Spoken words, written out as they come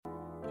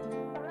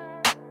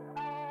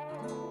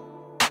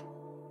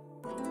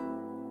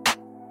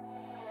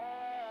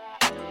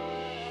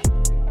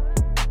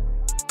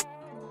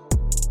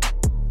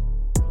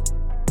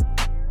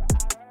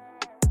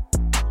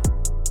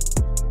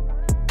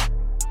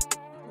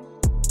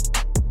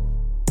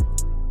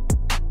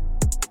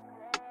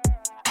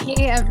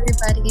Hey,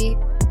 everybody.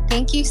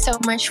 Thank you so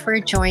much for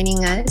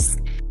joining us.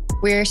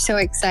 We're so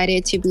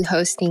excited to be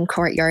hosting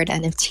Courtyard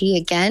NFT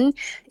again.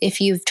 If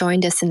you've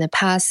joined us in the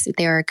past,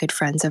 they are good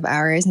friends of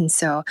ours. And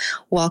so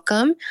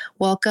welcome.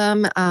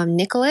 Welcome,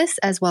 Nicholas,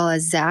 as well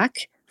as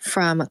Zach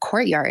from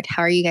Courtyard.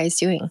 How are you guys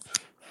doing?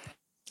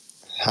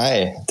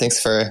 Hi,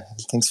 thanks for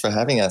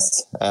having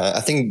us.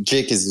 I think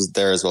Jake is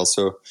there as well,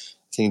 so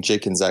I think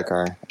Jake and Zach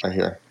are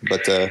here.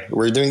 But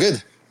we're doing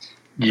good.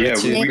 Yeah,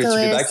 great to be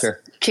back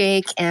here.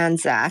 Jake and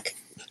Zach.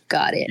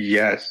 Got it.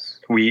 Yes,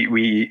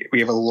 we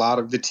have a lot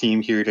of the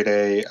team here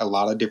today, a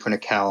lot of different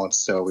accounts,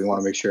 so we want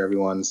to make sure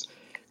everyone's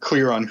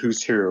clear on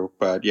who's who.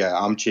 But yeah,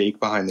 I'm Jake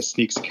behind the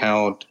Sneaks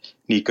account.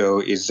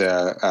 Nico is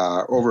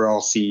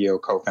overall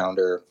CEO,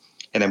 co-founder,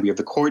 and then we have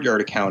the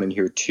Courtyard account in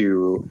here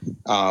too,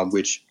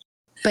 which.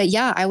 But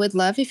yeah, I would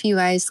love if you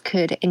guys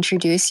could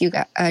introduce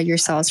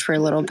yourselves for a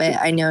little bit.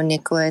 I know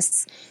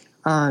Nicholas,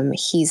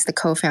 he's the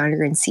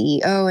co-founder and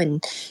CEO,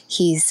 and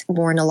he's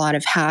worn a lot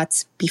of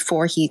hats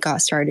before he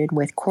got started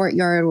with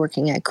Courtyard,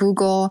 working at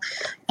Google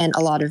and a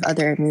lot of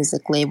other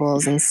music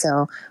labels. And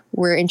so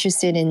we're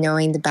interested in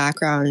knowing the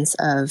backgrounds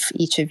of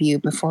each of you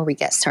before we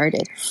get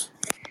started.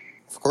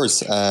 Of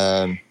course.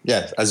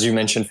 As you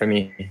mentioned for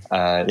me,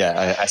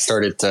 I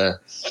started at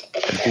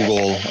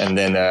Google, and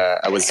then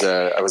I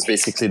was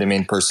basically the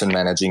main person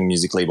managing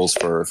music labels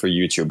for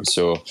YouTube.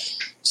 So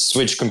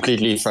switched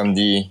completely from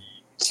the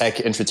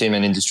tech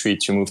entertainment industry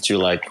to move to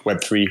like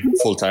Web3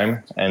 full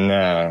time.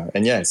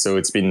 And so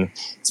it's been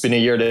a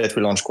year that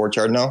we launched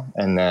Courtyard now,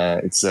 and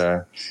it's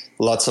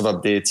lots of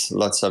updates,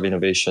 lots of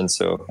innovation.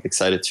 So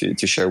excited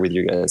to share with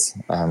you guys.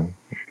 I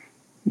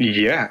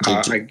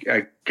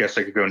guess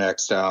I could go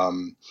next.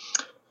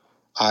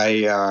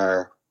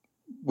 I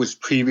was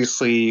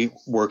previously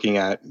working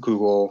at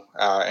Google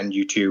and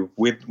YouTube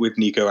with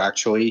Nico.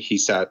 Actually, he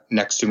sat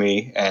next to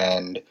me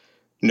and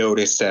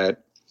noticed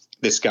that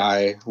this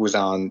guy was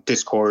on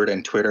Discord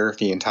and Twitter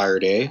the entire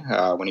day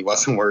when he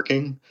wasn't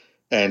working,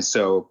 and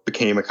so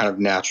became a kind of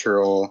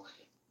natural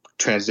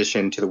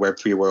transition to the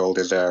Web3 world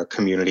as a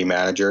community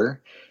manager.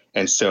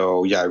 And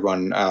so I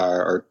run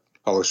all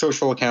our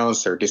social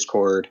accounts, our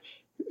Discord.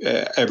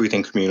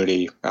 Everything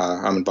community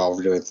I'm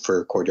involved with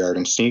for Courtyard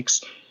and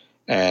Sneaks,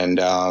 and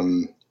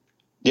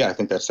I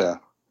think that's a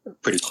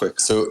pretty quick.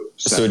 So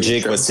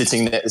Jake was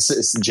sitting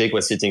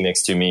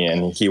next to me,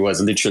 and he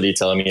was literally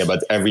telling me about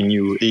every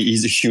new.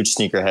 He's a huge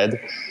sneakerhead,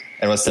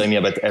 and was telling me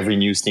about every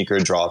new sneaker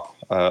drop.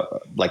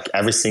 Like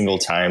every single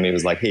time, it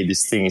was like, "Hey,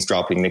 this thing is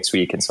dropping next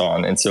week," and so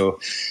on. And so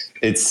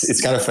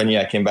it's kind of funny.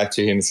 I came back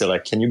to him and said,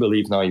 "Like, can you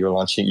believe now you're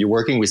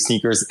working with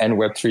sneakers and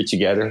Web3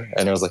 together?"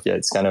 And I was like, "Yeah,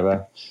 it's kind of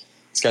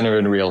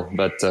unreal."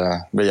 But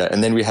yeah.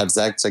 And then we have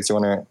Zach. Zach, do you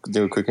want to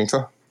do a quick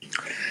intro?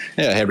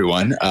 Yeah, hey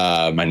everyone.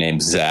 My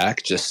name's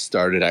Zach. Just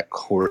started at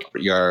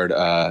Courtyard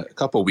a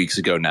couple weeks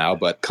ago now,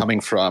 but coming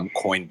from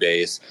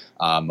Coinbase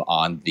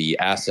on the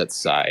asset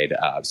side.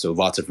 So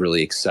lots of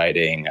really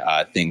exciting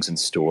things in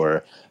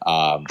store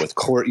with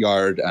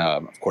Courtyard.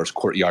 Of course,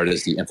 Courtyard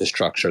is the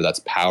infrastructure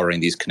that's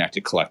powering these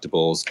connected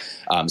collectibles.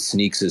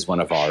 Sneaks is one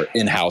of our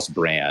in-house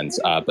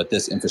brands, but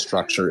this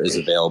infrastructure is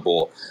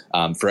available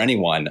for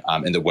anyone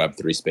in the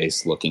Web3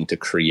 space looking to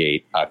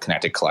create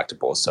connected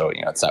collectibles. So,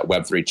 it's that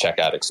Web3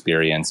 checkout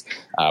experience.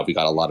 We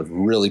got a lot of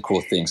really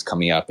cool things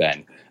coming up,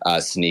 and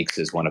Sneaks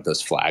is one of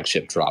those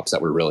flagship drops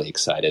that we're really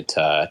excited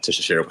to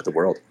share with the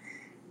world.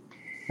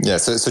 Yeah,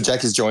 so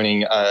Zach is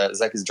joining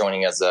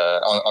us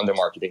on the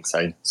marketing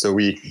side. So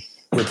we're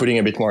putting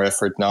a bit more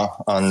effort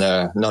now on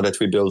now that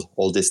we build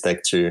all this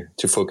tech to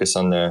focus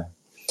on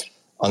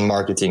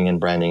marketing and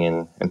branding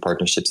and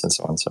partnerships and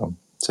so on.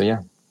 So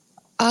yeah.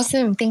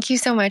 Awesome. Thank you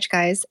so much,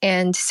 guys.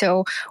 And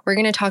so we're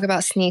going to talk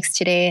about Sneaks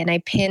today. And I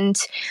pinned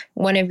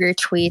one of your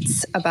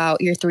tweets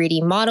about your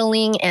 3D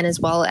modeling and as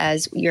well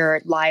as your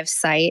live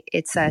site.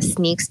 It's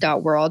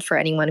sneaks.world for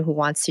anyone who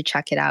wants to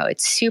check it out.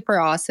 It's super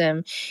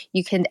awesome.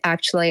 You can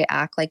actually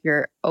act like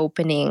you're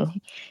opening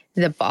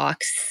the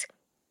box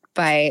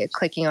by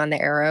clicking on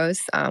the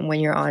arrows when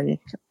you're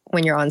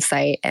on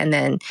site, and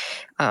then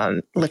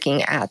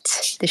looking at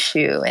the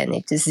shoe, and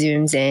it just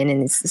zooms in,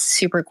 and it's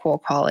super cool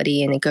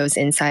quality, and it goes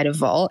inside a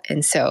vault.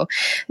 And so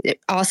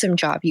awesome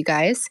job, you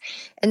guys.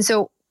 And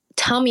so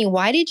tell me,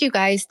 why did you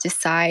guys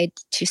decide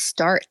to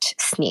start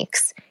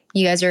Sneaks?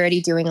 You guys are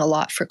already doing a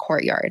lot for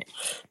Courtyard.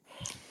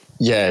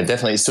 Yeah,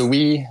 definitely. So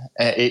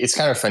it's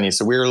kind of funny.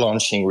 So we're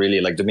launching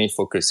really like the main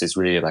focus is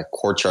really like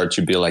Courtyard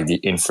to build like the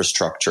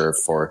infrastructure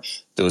for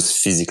those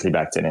physically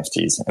backed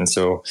NFTs. And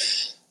so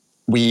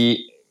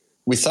we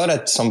thought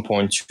at some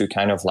point to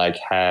kind of like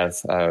have,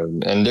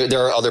 and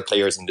there are other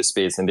players in the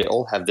space, and they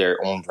all have their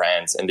own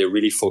brands, and they're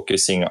really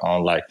focusing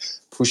on like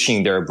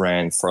pushing their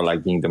brand for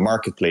like being the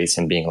marketplace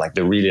and being like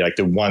the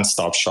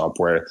one-stop shop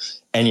where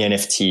any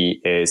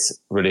NFT is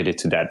related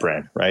to that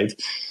brand, right?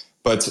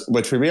 But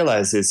what we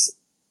realize is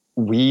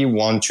we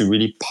want to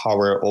really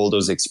power all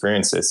those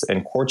experiences,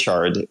 and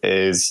Courtyard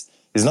is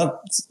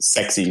not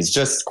sexy. It's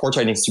just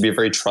Courtyard needs to be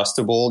very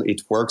trustable.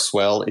 It works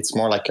well. It's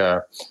more like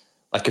a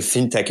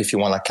fintech, if you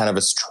want, like kind of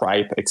a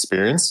Stripe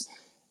experience.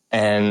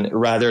 and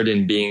rather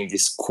than being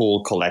this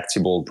cool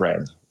collectible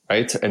brand,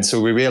 right? And so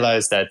we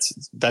realized that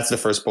that's the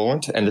first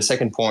point. And the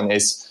second point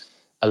is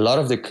a lot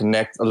of the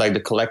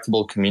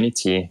collectible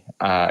community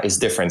is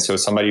different. So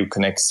somebody who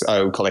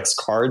collects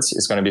cards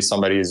is going to be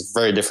somebody who's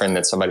very different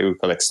than somebody who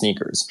collects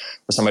sneakers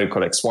or somebody who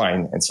collects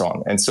wine and so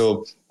on. And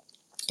so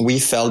we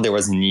felt there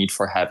was a need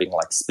for having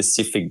like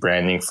specific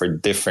branding for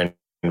different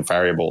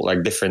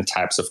different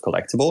types of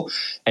collectible,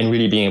 and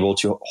really being able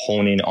to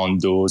hone in on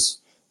those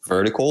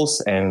verticals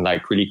and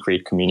like really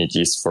create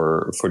communities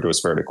for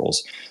those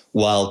verticals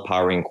while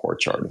powering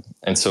Courtyard.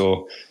 And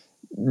so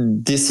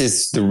this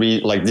is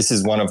this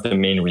is one of the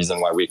main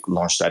reasons why we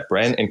launched that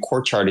brand. And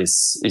Courtyard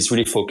is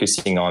really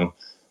focusing on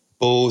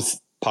both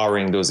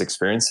powering those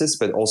experiences,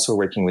 but also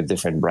working with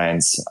different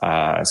brands.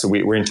 So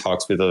we're in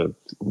talks with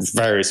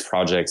various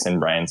projects and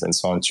brands and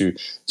so on to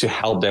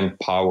help them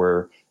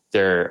power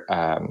their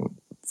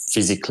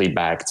physically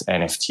backed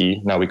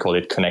NFT. Now we call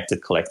it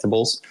Connected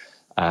Collectibles,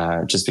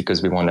 just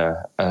because we want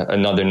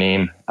another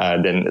name.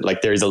 Then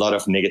like there is a lot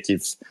of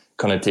negative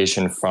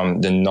connotation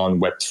from the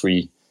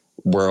non-Web3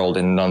 world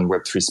and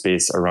non-Web3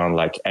 space around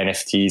like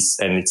NFTs,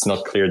 and it's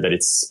not clear that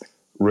it's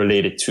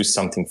related to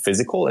something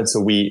physical. And so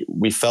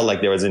we felt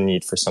like there was a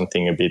need for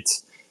something a bit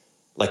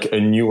like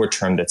a newer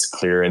term that's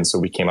clear. And so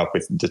we came up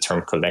with the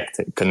term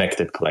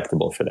connected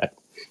collectible for that.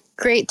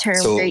 Great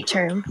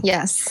term.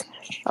 Yes.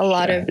 A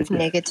lot of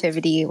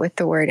negativity with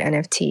the word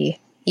NFT,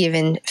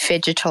 even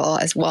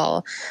phygital as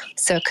well.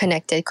 So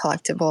Connected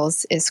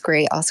Collectibles is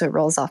great. Also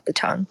rolls off the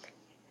tongue.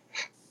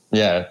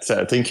 Yeah,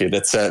 thank you.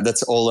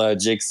 That's all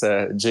Jake's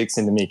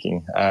in the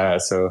making.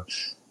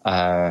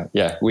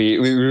 We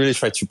really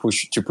try to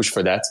push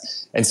for that.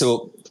 And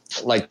so,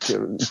 like,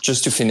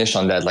 just to finish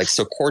on that, like,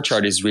 so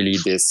Courtyard is really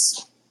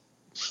this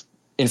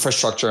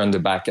infrastructure on the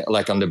back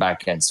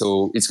end.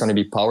 So it's going to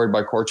be powered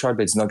by Courtyard,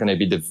 but it's not going to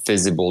be the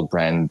visible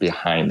brand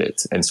behind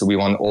it. And so we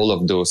want all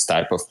of those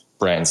type of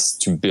brands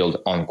to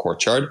build on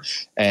Courtyard.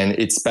 And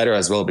it's better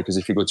as well, because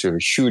if you go to a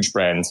huge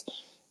brand,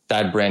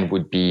 that brand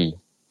would be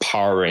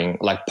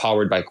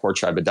powered by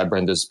Courtyard, but that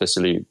brand does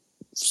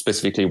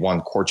specifically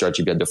want Courtyard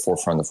to be at the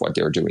forefront of what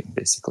they're doing,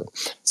 basically.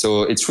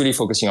 So it's really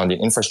focusing on the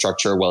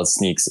infrastructure, while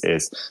Sneaks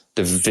is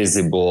the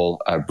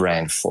visible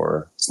brand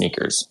for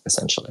sneakers,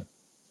 essentially.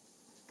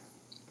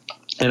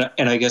 And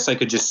I guess I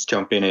could just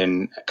jump in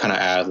and kind of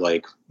add,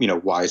 like,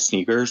 why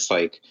sneakers?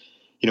 Like,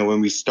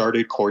 when we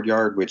started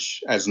Courtyard,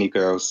 which, as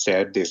Nico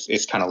said, this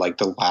is kind of like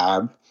the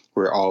lab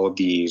where all of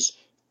these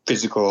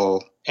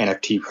physical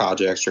NFT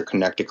projects or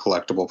connected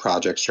collectible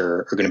projects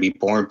are going to be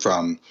born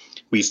from.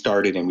 We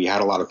started and we had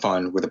a lot of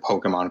fun with a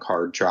Pokemon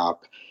card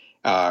drop.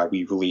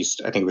 We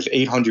released, I think it was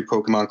 800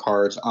 Pokemon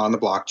cards on the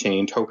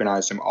blockchain,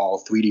 tokenized them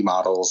all, 3D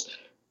models,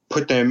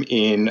 put them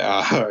in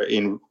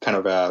kind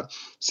of a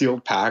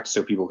sealed pack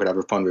so people could have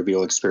a fun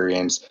reveal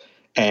experience.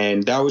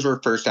 And that was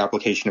our first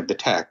application of the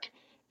tech.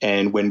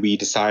 And when we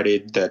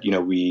decided that,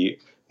 we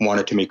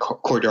wanted to make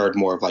Courtyard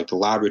more of like the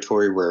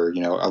laboratory where,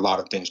 a lot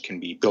of things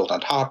can be built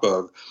on top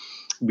of,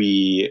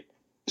 we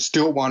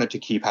still wanted to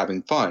keep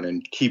having fun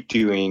and keep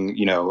doing,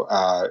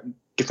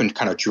 different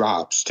kind of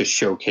drops to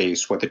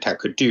showcase what the tech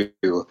could do.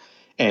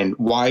 And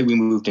why we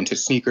moved into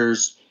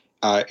sneakers,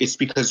 it's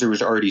because there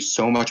was already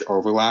so much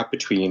overlap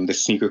between the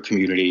sneaker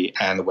community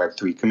and the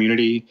Web3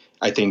 community.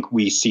 I think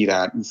we see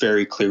that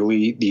very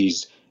clearly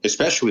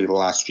especially the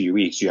last few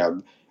weeks. You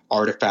have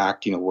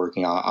Artifact,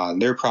 working on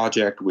their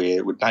project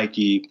with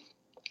Nike.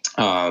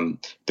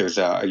 There's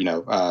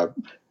a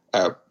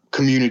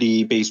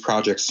community-based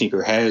project,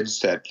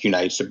 Sneakerheads, that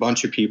unites a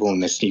bunch of people in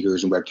the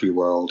sneakers and Web3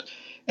 world.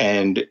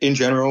 And in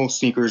general,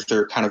 sneakers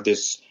are kind of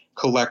this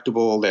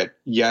collectible that,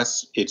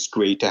 yes, it's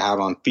great to have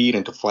on feet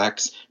and to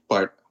flex,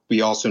 but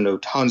we also know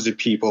tons of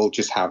people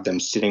just have them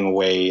sitting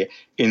away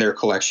in their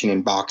collection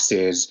in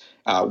boxes,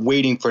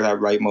 waiting for that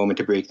right moment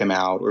to break them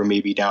out, or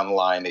maybe down the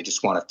line they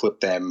just want to flip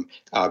them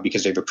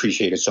because they've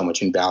appreciated so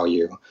much in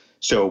value.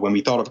 So when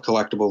we thought of a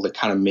collectible that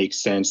kind of makes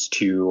sense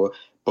to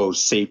both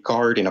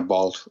safeguard in a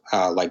vault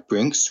like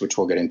Brinks, which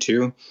we'll get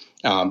into,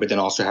 but then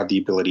also have the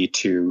ability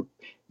to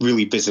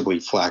really visibly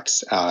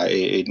flex,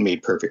 it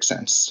made perfect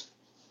sense.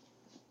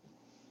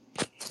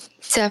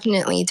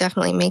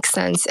 Definitely makes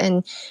sense.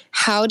 And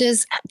how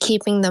does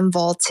keeping them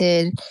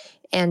vaulted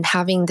and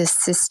having this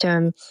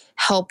system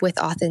help with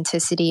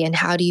authenticity, and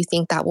how do you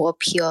think that will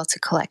appeal to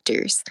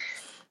collectors?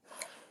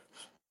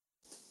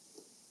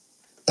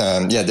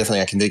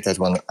 Definitely, I can take that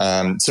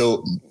one.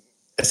 So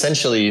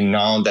essentially,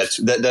 now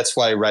that's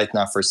why right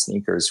now for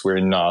sneakers we're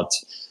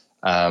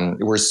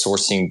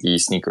sourcing the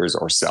sneakers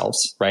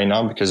ourselves right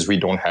now, because we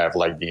don't have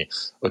like the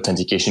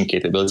authentication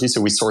capability.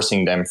 So we're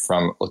sourcing them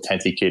from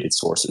authenticated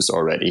sources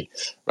already,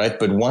 right?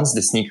 But once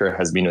the sneaker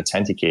has been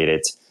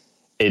authenticated,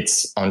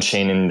 it's on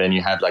chain, and then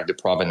you have like the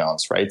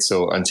provenance, right?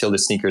 So until the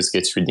sneakers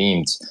gets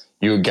redeemed,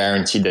 you're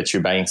guaranteed that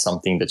you're buying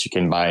something that you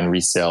can buy and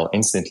resell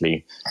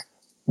instantly,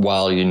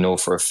 while you know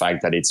for a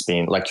fact that it's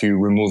been like, you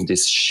remove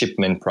this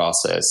shipment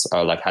process,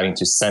 like having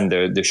to send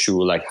the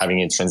shoe, like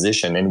having a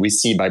transition. And we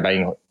see by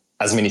buying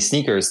as many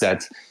sneakers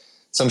that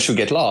some shoe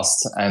get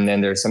lost, and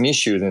then there's some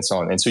issues and so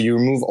on. And so you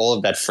remove all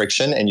of that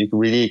friction, and you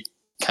really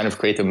kind of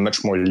create a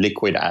much more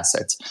liquid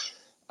asset.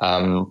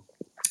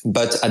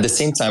 But at the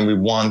same time, we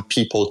want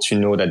people to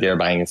know that they're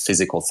buying a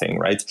physical thing,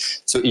 right?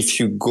 So if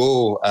you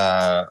go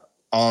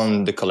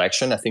on the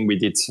collection, I think we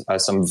did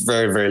some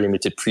very, very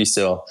limited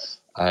pre-sale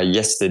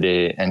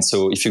yesterday. And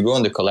so if you go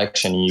on the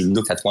collection and you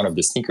look at one of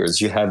the sneakers,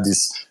 you have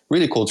this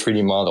really cool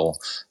 3D model.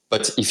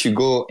 But if you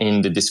go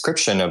in the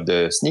description of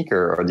the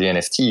sneaker or the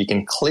NFT, you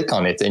can click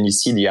on it and you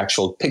see the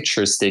actual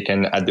pictures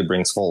taken at the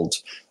Brinks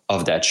vault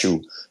of that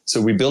shoe.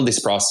 So we built this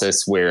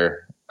process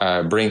where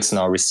Brinks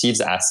now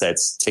receives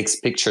assets, takes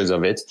pictures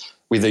of it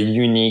with a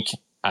unique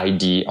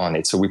ID on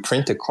it. So we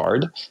print a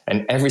card,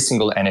 and every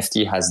single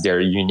NFT has their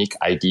unique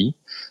ID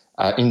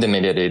in the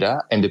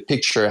metadata. And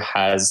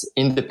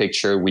in the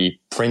picture, we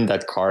print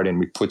that card and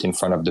we put in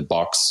front of the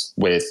box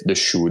with the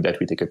shoe that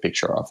we take a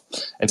picture of.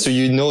 And so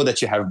you know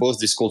that you have both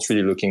this cool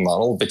 3D looking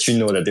model, but you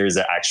know that there is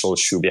an actual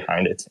shoe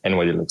behind it and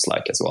what it looks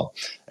like as well.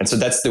 And so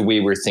that's the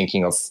way we're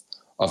thinking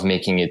of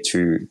making it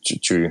to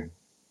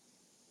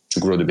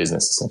grow the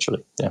business,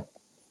 essentially. Yeah.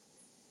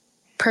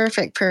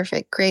 Perfect.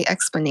 Great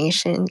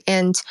explanation.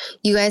 And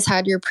you guys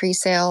had your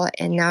pre-sale,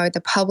 and now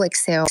the public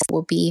sale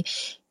will be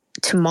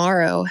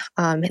tomorrow,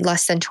 in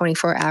less than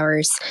 24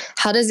 hours.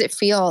 How does it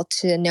feel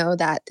to know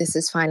that this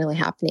is finally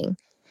happening?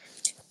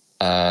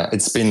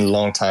 It's been a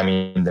long time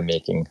in the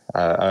making.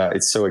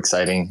 It's so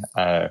exciting.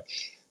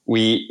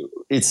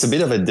 It's a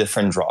bit of a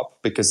different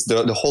drop because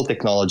the whole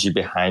technology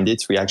behind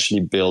it, we actually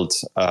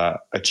built a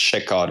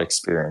checkout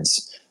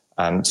experience.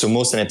 So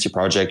most NFT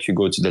project, you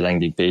go to the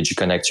landing page, you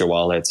connect your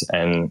wallet,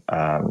 and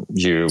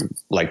there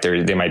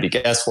might be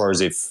gas wars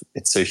if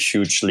it's a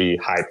hugely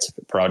hyped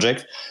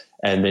project,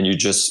 and then you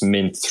just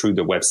mint through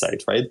the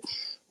website, right?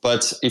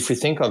 But if we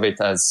think of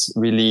it as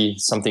really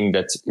something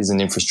that is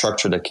an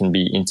infrastructure that can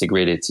be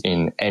integrated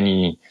in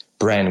any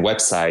brand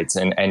website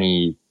and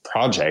any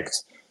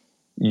project,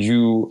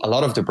 a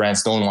lot of the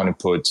brands don't want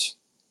to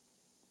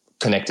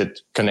connect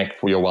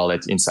your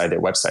wallet inside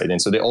their website.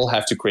 And so they all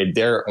have to create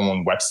their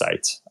own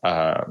website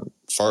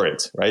for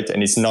it, right?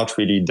 And it's not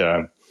really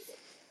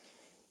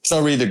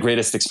the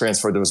greatest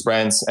experience for those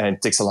brands, and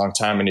it takes a long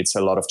time and it's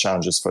a lot of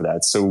challenges for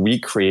that. So we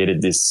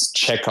created this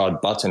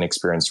checkout button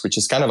experience, which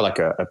is kind of like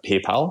a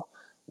PayPal,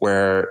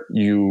 where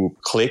you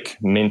click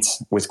mint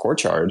with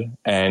Courtyard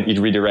and it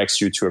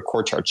redirects you to a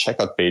Courtyard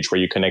checkout page where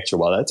you connect your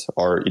wallet,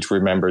 or it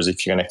remembers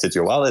if you connected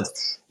your wallet,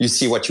 you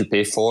see what you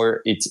pay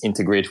for, it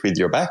integrates with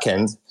your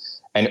backend,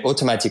 and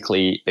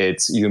automatically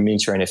you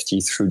mint your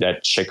NFT through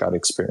that checkout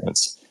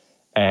experience.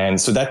 And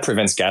so that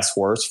prevents gas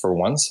wars for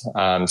once.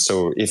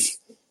 So if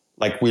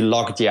we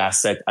lock the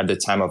asset at the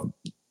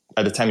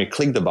time you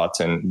click the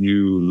button,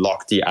 you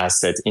lock the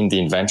asset in the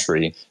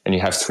inventory and you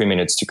have 3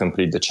 minutes to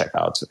complete the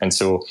checkout. And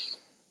so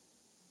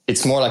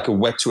it's more like a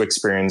Web2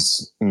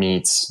 experience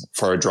meets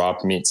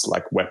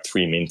like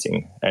Web3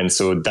 minting. And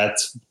so that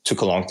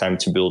took a long time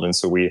to build. And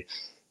so we're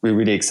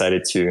really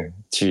excited to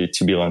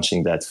be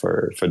launching that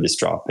for this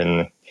drop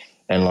and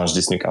launch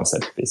this new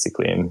concept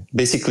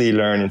basically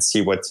learn and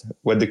see what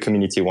the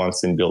community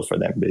wants and build for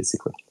them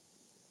basically.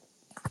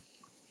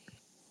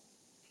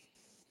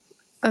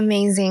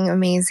 Amazing.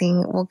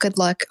 Well, good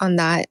luck on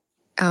that.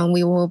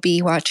 We will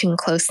be watching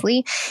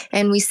closely.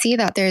 And we see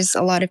that there's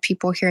a lot of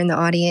people here in the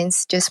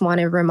audience. Just want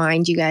to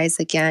remind you guys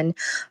again,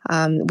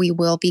 we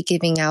will be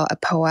giving out a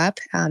POAP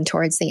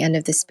towards the end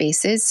of the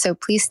spaces. So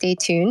please stay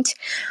tuned.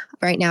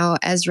 Right now,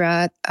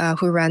 Ezra,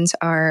 who runs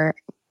our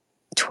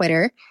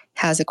Twitter,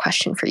 has a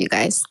question for you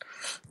guys.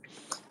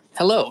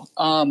 Hello.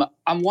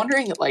 I'm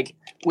wondering,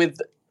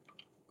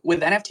 with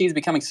NFTs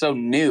becoming so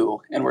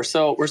new, and we're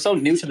so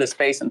new to the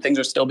space and things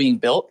are still being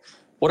built,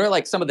 what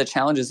are some of the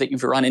challenges that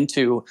you've run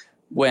into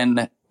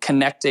when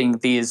connecting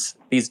these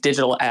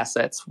digital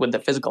assets with the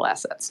physical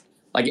assets?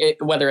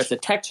 Whether it's a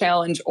tech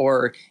challenge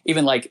or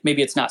even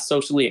maybe it's not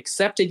socially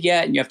accepted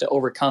yet and you have to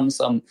overcome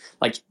some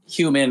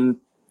human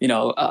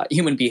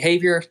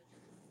behavior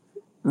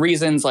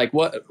reasons.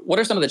 What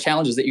are some of the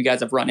challenges that you guys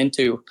have run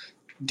into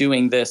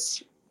doing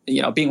this,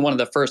 being one of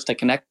the first to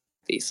connect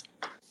these?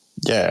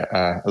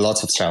 Yeah,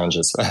 lots of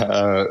challenges.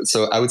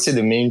 So I would say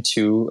the main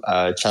two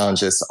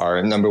challenges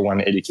are, number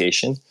one,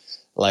 education.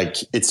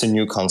 It's a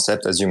new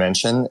concept, as you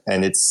mentioned,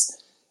 and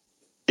it's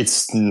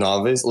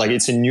novice.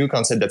 It's a new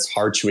concept that's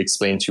hard to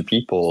explain to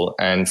people.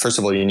 And first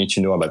of all, you need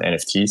to know about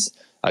NFTs.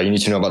 You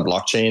need to know about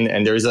blockchain,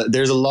 and there's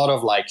a lot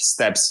of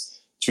steps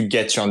to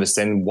get to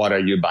understand what are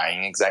you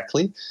buying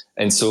exactly.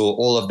 And so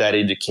all of that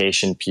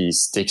education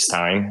piece takes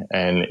time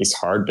and it's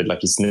hard, but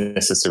it's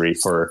necessary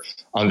for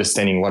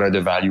understanding what are the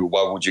value,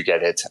 what would you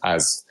get it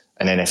as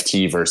an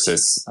NFT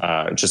versus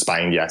just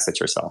buying the asset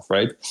yourself,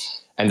 right?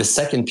 And the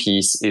second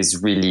piece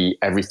is really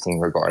everything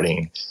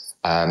regarding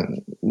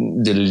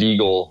the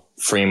legal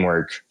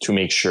framework to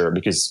make sure,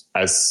 because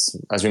as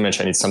we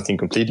mentioned, it's something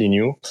completely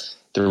new.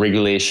 The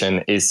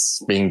regulation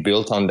is being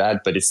built on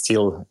that, but it's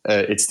still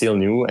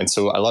new. And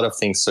so a lot of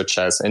things such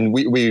as, and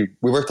we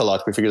worked a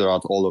lot, we figured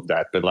out all of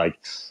that, but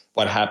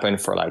what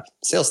happened for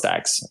sales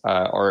tax,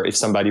 or if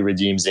somebody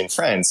redeems in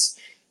France,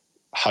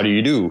 how do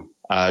you do?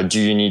 Do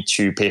you need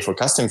to pay for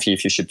custom fee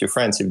if you ship to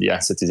France if the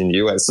asset is in the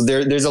US? So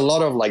there's a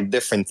lot of like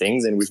different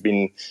things, and we've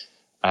been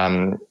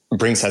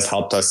Brinks has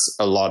helped us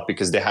a lot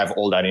because they have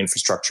all that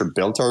infrastructure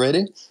built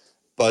already.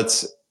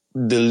 But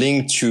the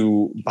link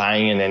to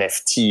buying an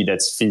NFT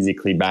that's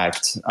physically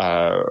backed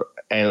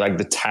and like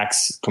the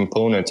tax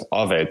component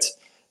of it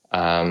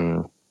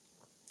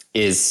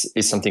is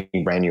something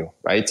brand new,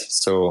 right?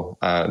 So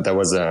that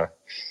was a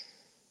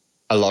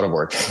lot of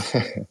work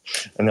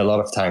and a lot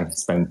of time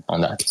spent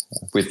on that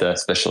with the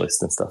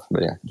specialists and stuff.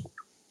 But yeah.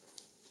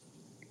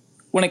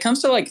 When it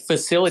comes to like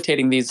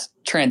facilitating these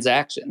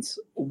transactions,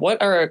 what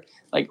are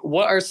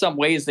some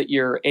ways that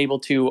you're able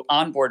to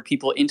onboard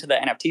people into the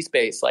NFT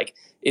space? Like,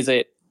 is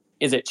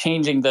it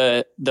changing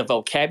the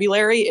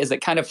vocabulary? Is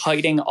it kind of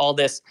hiding all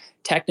this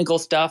technical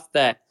stuff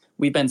that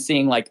we've been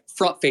seeing like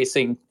front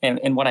facing?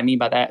 And what I mean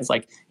by that is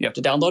like, you have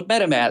to download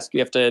MetaMask, you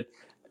have to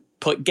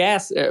put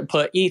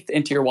ETH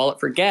into your wallet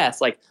for gas,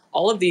 like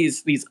all of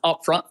these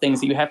upfront things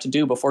that you have to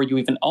do before you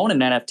even own an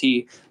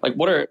NFT. Like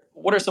what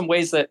are some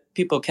ways that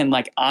people can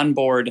like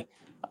onboard,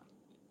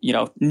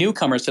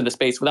 newcomers to the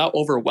space without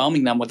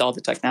overwhelming them with all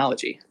the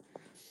technology?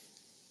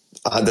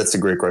 That's a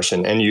great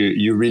question. And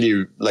you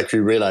really, like, we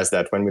realized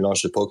that when we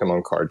launched the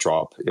Pokemon card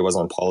drop, it was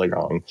on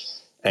Polygon.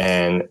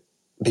 And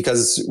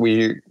because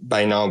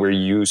by now we're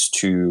used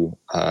to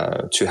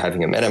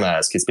having a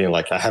MetaMask, it's been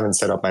like, I haven't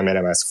set up my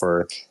MetaMask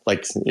for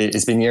like,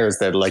 it's been years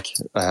that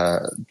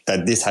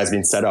that this has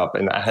been set up.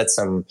 And I had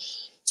some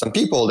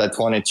people that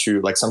wanted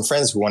to, like some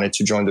friends who wanted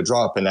to join the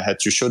drop, and I had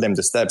to show them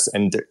the steps.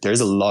 And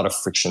there's a lot of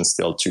friction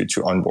still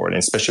to onboard, and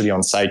especially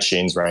on side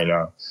chains right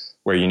now,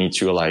 where you need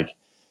to like,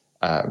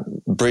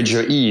 bridge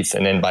your ETH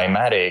and then buy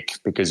Matic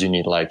because you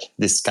need like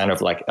this kind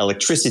of like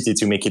electricity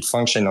to make it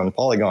function on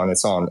Polygon and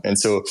so on. And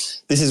so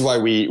this is why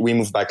we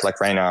moved back like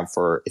right now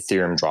for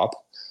Ethereum drop,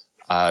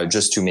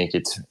 just to make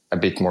it a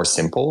bit more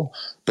simple.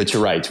 But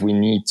you're right, we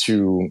need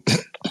to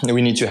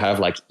have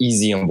like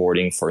easy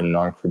onboarding for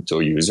non-crypto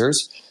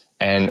users.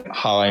 And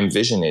how I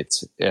envision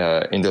it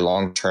in the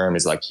long term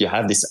is like, you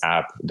have this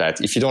app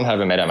that if you don't have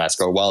a MetaMask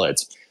or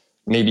wallet,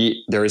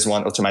 maybe there is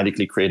one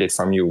automatically created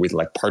from you with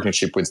like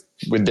partnership with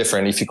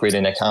different, if you create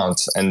an account,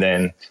 and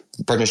then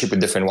partnership with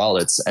different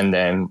wallets. And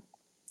then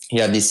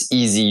you have this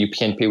easy, you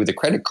can pay with a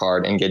credit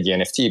card and get the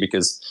NFT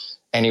because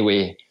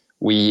anyway,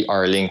 we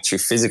are linked to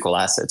physical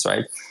assets,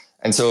 right?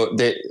 And so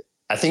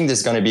I think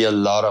there's going to be a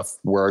lot of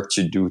work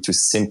to do to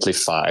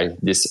simplify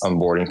this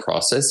onboarding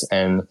process.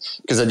 And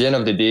because at the end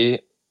of the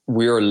day,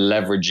 we are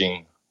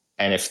leveraging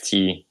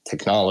NFT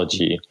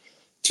technology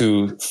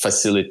to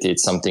facilitate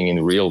something in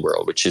the real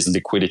world, which is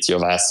liquidity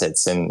of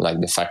assets and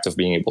like the fact of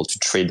being able to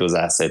trade those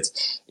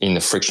assets in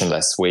a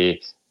frictionless way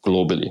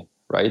globally,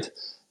 right?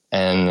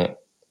 And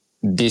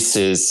this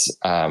is,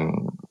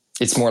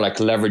 it's more like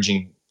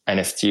leveraging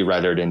NFT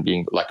rather than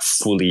being like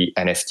fully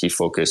NFT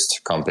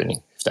focused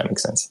company, if that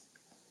makes sense.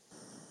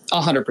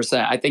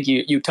 100%. I think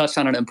you touched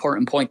on an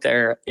important point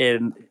there.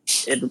 In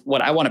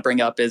what I want to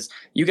bring up is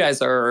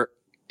you're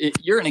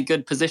in a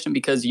good position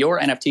because your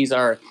NFTs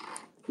are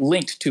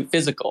linked to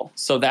physical.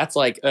 So that's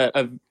like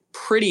a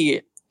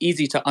pretty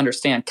easy to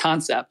understand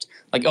concept.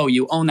 Like, oh,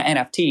 you own the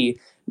NFT.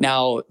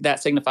 Now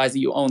that signifies that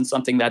you own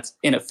something that's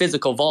in a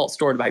physical vault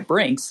stored by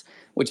Brinks,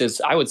 which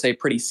is, I would say,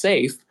 pretty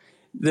safe.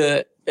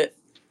 And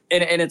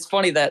it's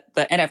funny that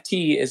the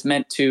NFT is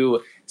meant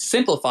to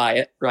simplify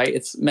it, right?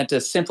 It's meant to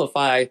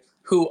simplify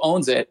who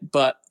owns it,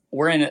 but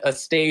we're in a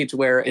stage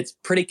where it's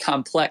pretty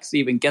complex to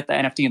even get the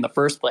NFT in the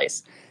first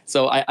place.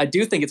 So I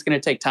do think it's going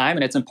to take time,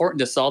 and it's important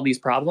to solve these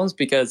problems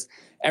because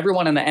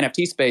everyone in the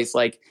NFT space,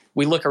 like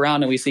we look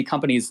around and we see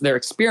companies, they're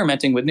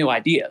experimenting with new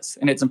ideas.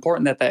 And it's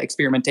important that that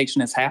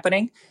experimentation is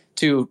happening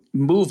to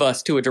move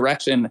us to a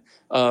direction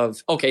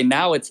of, okay,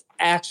 now it's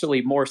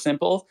actually more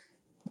simple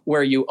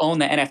where you own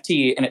the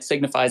NFT and it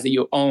signifies that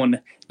you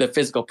own the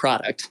physical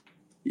product,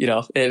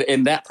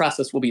 and that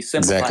process will be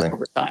simplified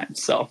over time.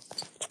 So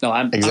no,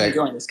 I'm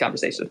enjoying this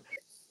conversation.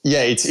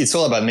 Yeah, it's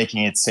all about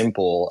making it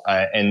simple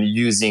and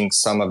using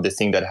some of the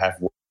things that have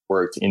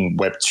worked in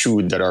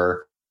Web2 that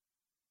are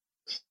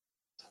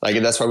like,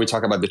 that's why we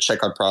talk about the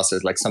checkout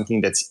process, like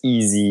something that's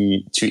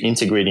easy to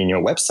integrate in your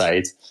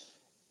website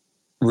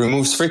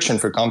removes friction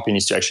for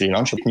companies to actually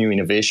launch new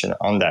innovation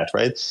on that,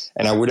 right?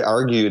 And I would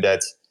argue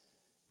that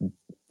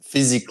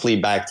physically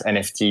backed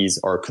NFTs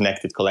or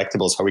connected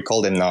collectibles, how we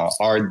call them now,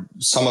 are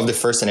some of the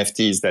first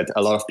NFTs that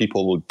a lot of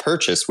people would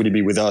purchase. Would it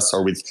be with us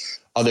or with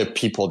other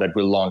people that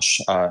will launch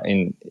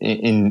in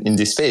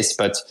this space?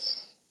 But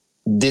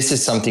this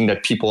is something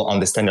that people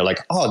understand. They're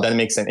like, oh, that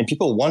makes sense. And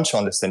people want to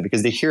understand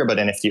because they hear about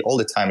NFT all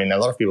the time, and a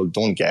lot of people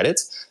don't get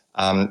it.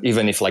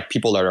 Even if like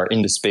people that are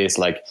in the space,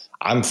 like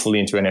I'm fully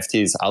into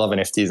NFTs, I love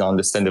NFTs, I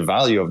understand the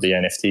value of the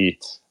NFT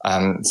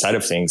side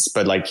of things,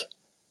 but like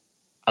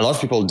a lot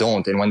of people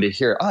don't. And when they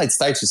hear, it's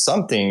tied to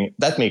something,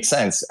 that makes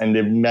sense. And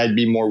they might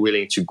be more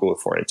willing to go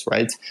for it,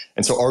 right?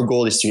 And so our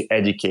goal is to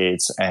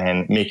educate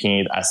and making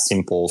it as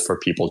simple for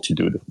people to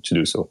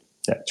do so,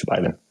 to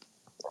buy them.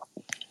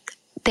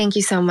 Thank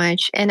you so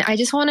much. And I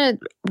just want to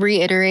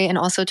reiterate and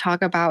also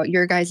talk about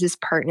your guys'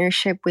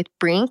 partnership with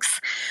Brinks.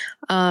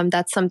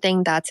 That's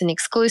something that's an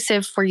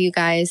exclusive for you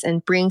guys.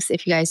 And Brinks,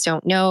 if you guys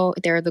don't know,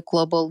 they're the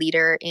global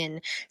leader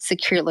in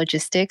secure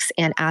logistics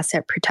and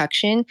asset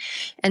protection.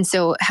 And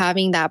so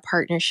having that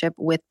partnership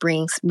with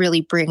Brinks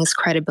really brings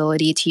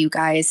credibility to you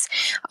guys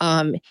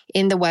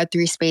in the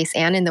Web3 space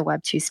and in the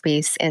Web2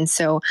 space. And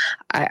so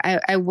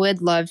I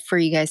would love for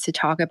you guys to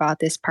talk about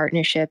this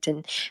partnership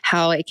and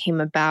how it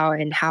came about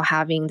and how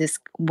having this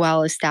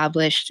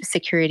well-established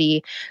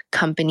security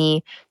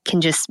company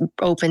can just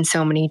open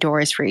so many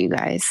doors for you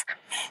guys.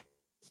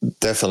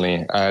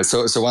 Definitely.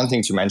 So one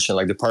thing to mention,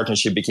 like the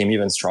partnership became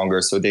even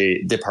stronger. So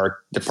they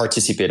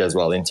participate as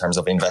well in terms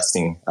of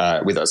investing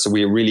with us. So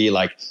we're really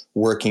like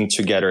working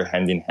together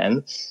hand in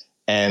hand.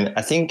 And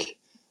I think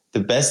the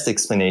best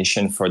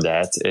explanation for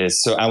that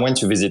is, so I went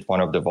to visit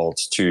one of the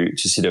vaults to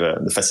see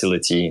the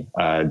facility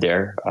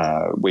there.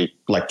 We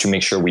like to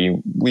make sure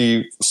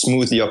we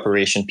smooth the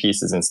operation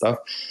pieces and stuff.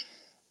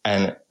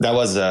 And that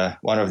was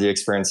one of the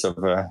experience of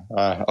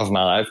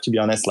my life, to be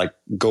honest, like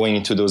going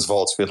into those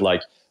vaults with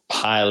like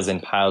piles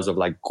and piles of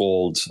like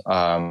gold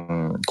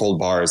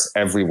bars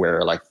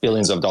everywhere, like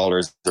billions of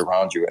dollars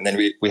around you. And then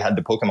we had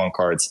the Pokemon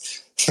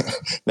cards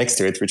next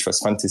to it, which was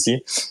fun to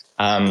see.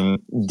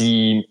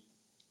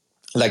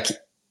 Like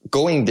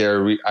going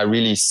there, I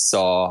really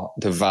saw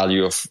the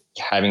value of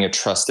having a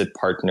trusted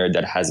partner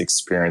that has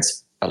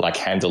experience like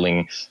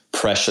handling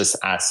precious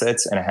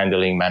assets and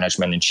handling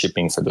management and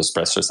shipping for those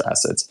precious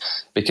assets.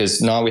 Because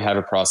now we have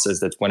a process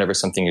that whenever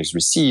something is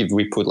received,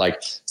 we put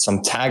like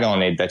some tag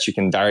on it that you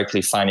can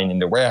directly find it in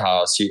the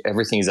warehouse.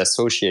 Everything is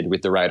associated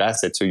with the right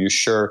asset. So you're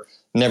sure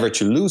never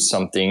to lose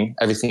something.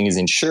 Everything is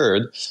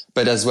insured,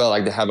 but as well,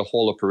 like they have a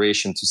whole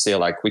operation to say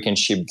like we can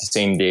ship the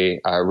same day,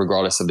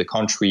 regardless of the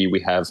country.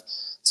 We have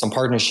some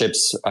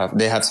partnerships.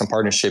 They have some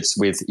partnerships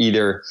with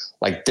either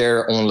like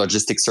their own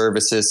logistics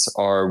services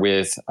or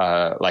with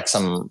like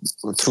some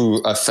through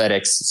a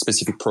FedEx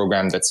specific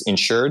program that's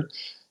insured,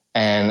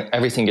 and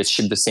everything gets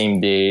shipped the same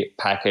day,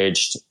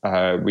 packaged.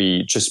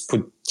 We just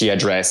put the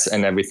address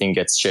and everything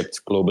gets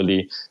shipped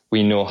globally.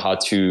 We know how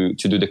to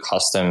do the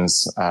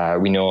customs.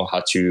 We know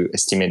how to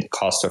estimate the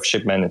cost of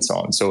shipment and so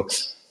on. So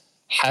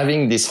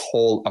having this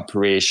whole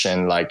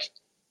operation like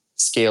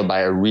scaled by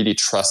a really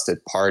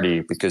trusted party,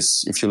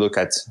 because if you look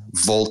at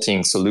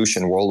vaulting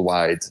solution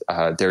worldwide,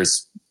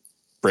 there's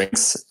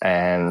Brinks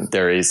and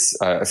there is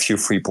a few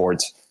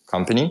Freeport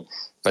company,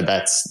 but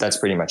that's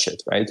pretty much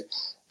it, right?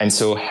 And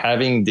so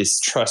having this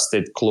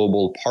trusted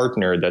global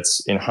partner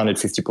that's in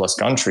 150 plus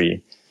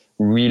country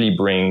really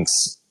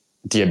brings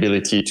the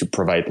ability to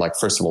provide, like,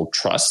 first of all,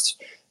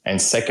 trust,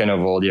 and second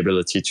of all, the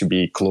ability to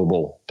be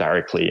global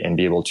directly and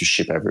be able to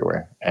ship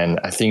everywhere. And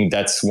I think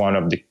that's one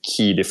of the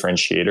key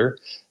differentiator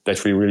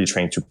that we're really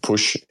trying to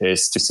push,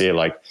 is to say,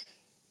 like,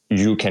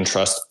 you can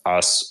trust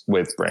us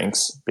with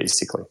Brinks,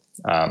 basically.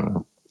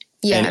 And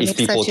if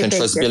people can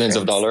trust billions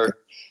of dollars,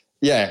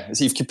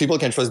 if people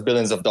can trust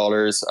billions of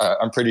dollars,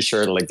 I'm pretty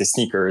sure like the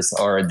sneakers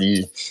or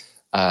the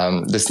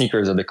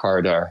sneakers of the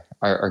card are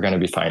going to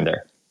be fine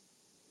there.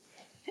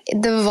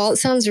 The vault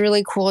sounds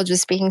really cool,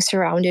 just being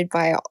surrounded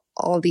by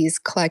all these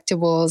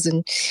collectibles.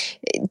 And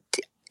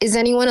is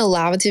anyone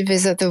allowed to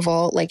visit the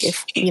vault? Like,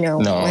 if,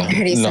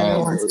 Web37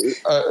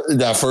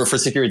 wants? For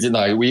security,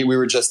 no. We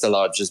were just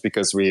allowed just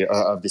because we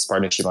have this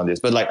partnership on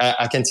this. But like,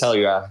 I can tell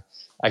you,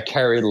 I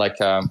carried like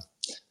a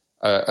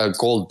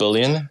gold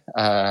bullion.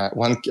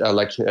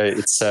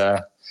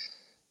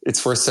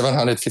 It's worth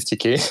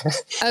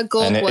 750K. A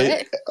gold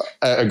what?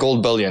 A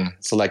gold bullion.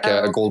 So like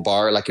a gold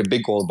bar, like a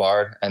big gold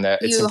bar, and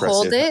it's you impressive.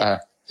 Hold it?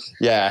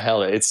 Yeah,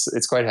 hell,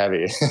 it's quite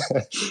heavy.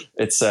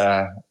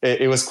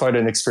 It was quite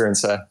an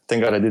experience.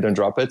 Thank God I didn't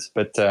drop it,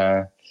 but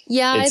I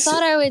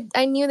thought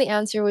I knew the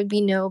answer would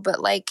be no, but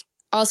like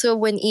also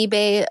when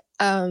eBay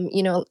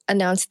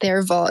announced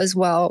their vault as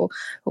well,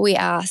 we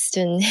asked,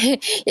 and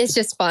it's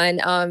just fun.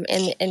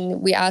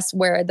 And we asked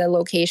where the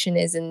location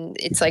is, and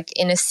it's like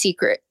in a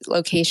secret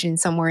location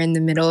somewhere in the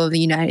middle of the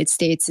United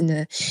States, in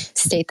a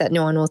state that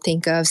no one will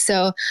think of.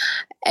 So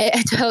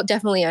I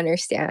definitely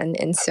understand.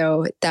 And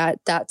so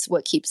that's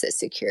what keeps it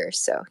secure.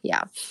 So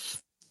yeah.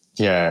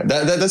 Yeah,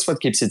 that's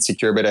what keeps it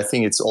secure. But I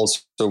think it's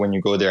also when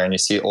you go there and you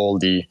see all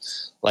the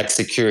like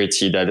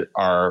security that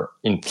are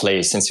in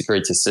place and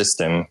security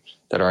system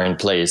that are in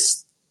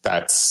place,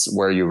 that's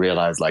where you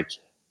realize like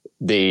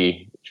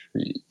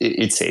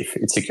it's safe,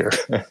 it's secure.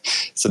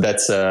 So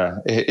that's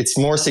it's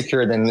more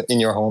secure than in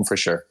your home for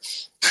sure.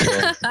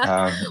 So,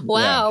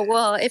 wow. Yeah.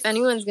 Well, if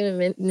anyone's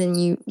gonna,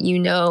 then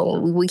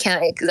we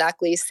can't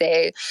exactly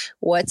say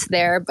what's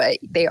there, but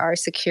they are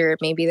secure.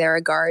 Maybe there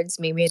are guards,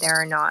 maybe there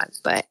are not.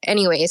 But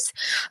anyways,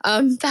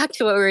 back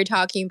to what we were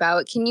talking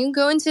about. Can you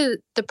go into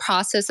the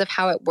process of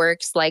how it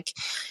works? Like,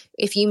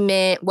 if you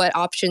mint, what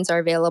options are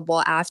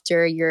available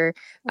after you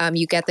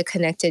get the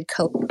connected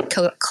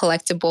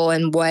collectible,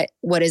 and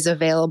what is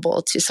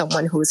available to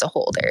someone who is a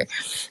holder?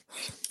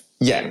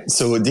 Yeah,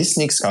 so this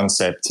Nix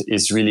concept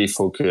is really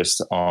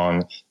focused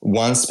on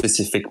one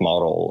specific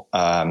model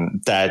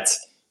that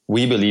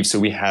we believe, so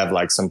we have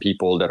like some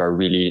people that are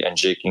really, and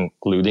Jake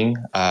including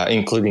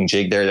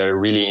Jake there, that are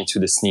really into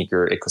the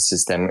sneaker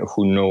ecosystem,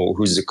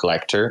 who's a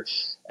collector.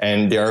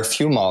 And there are a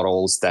few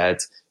models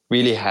that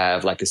really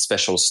have like a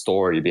special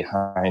story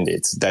behind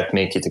it that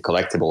make it a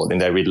collectible,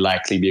 and that would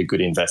likely be a good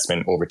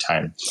investment over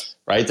time,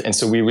 right? And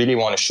so we really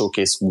want to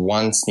showcase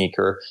one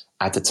sneaker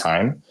at a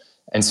time.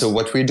 And so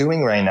what we're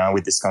doing right now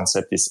with this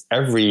concept is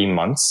every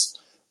month,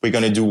 we're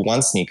going to do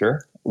one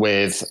sneaker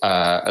with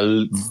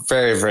a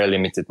very, very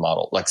limited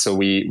model. Like, so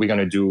we're going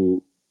to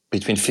do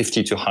between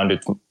 50 to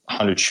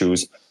 100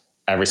 shoes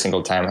every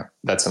single time.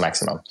 That's the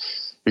maximum.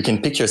 You can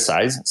pick your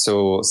size.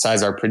 So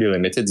size are pretty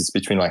limited. It's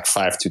between like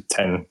 5 to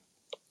 10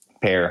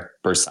 pair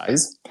per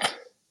size.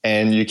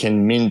 And you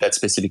can mint that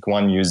specific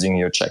one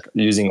using our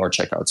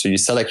checkout. So you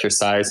select your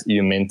size,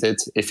 you mint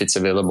it if it's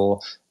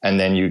available, and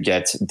then you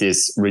get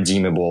this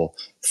redeemable,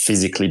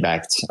 physically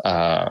backed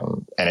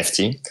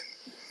NFT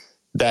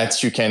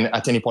that you can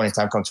at any point in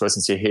time come to us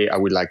and say, hey, I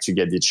would like to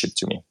get it shipped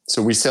to me.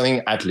 So we're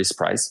selling at list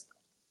price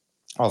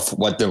of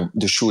what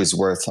the shoe is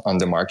worth on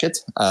the market.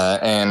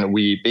 And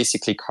we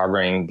basically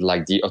covering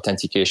like the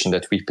authentication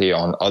that we pay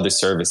on other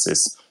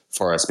services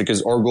for us,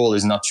 because our goal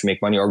is not to make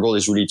money. Our goal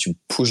is really to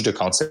push the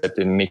concept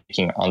and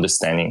making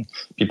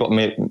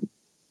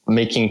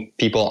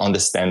people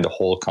understand the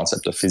whole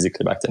concept of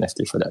physically backed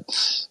NFT for that.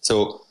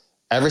 So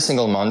every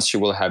single month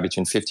you will have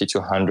between 50 to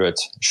 100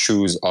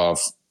 shoes of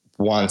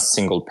one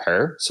single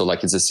pair. So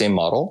like it's the same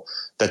model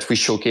that we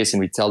showcase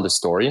and we tell the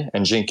story,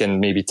 and Jane can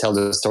maybe tell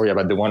the story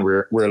about the one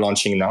we're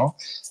launching now.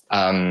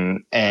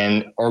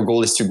 And our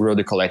goal is to grow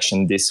the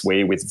collection this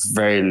way with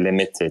very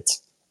limited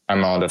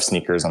amount of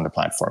sneakers on the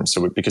platform.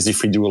 So because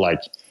if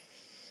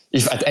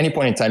at any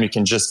point in time you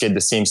can just get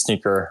the same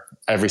sneaker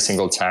every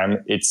single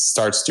time, it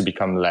starts to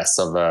become less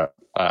of a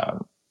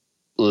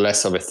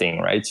thing,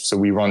 right? So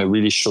we want to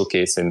really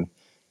showcase and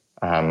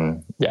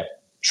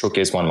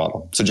showcase one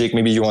model. So Jake,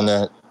 maybe you want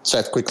to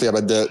chat quickly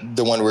about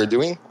the one we're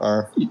doing?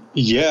 Or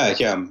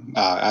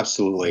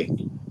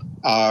absolutely.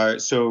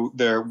 So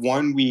the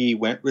one we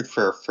went with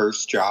for our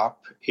first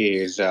drop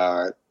is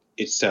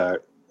it's a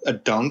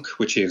Dunk,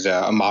 which is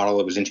a model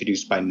that was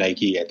introduced by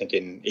Nike, I think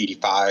in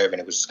 '85, and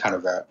it was kind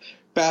of a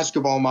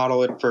basketball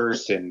model at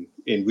first, and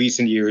in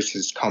recent years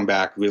has come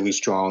back really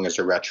strong as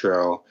a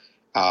retro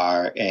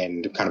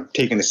and kind of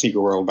taken the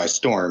sneaker world by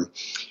storm.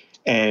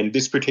 And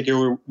this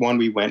particular one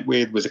we went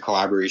with was a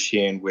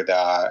collaboration with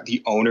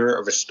the owner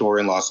of a store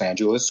in Los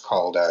Angeles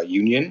called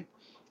Union.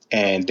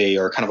 And they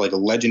are kind of like a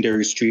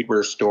legendary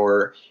streetwear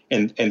store.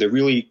 And the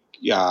really,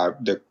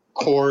 the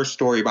core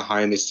story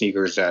behind the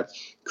sneaker is that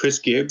Chris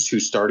Gibbs,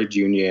 who started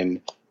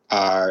Union,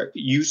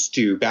 used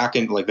to, back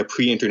in like the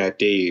pre-internet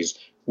days,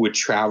 would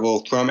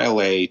travel from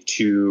LA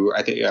to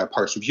I think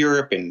parts of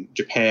Europe and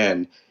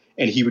Japan.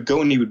 And he would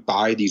go and he would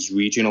buy these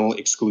regional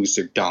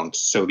exclusive dunks.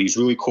 So these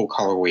really cool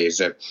colorways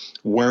that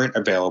weren't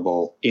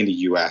available in the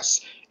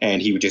US.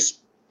 And he would just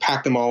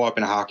pack them all up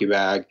in a hockey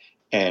bag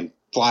and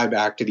fly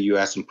back to the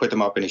US and put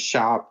them up in his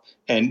shop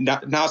and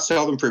not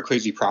sell them for a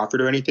crazy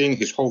profit or anything.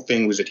 His whole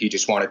thing was that he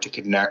just wanted to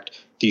connect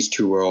these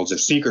two worlds of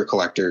sneaker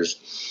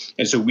collectors.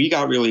 And so we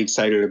got really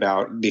excited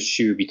about this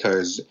shoe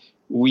because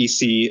we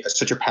see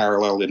such a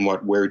parallel in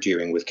what we're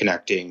doing with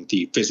connecting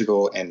the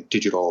physical and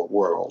digital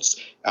worlds.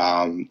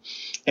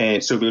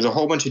 And so there's a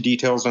whole bunch of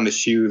details on the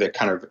shoe that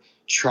kind of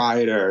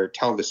try to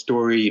tell the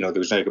story. You know,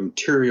 there's like a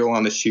material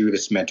on the shoe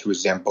that's meant to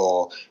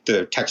resemble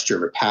the texture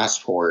of a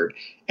passport.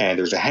 And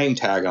there's a hang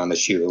tag on the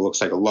shoe that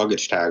looks like a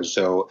luggage tag.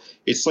 So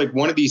it's like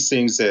one of these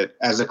things that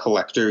as a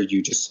collector,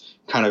 you just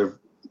kind of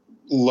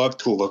love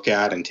to look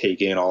at and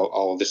take in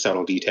all of the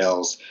subtle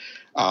details.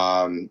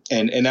 And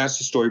that's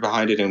the story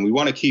behind it. And we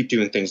want to keep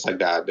doing things like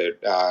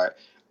that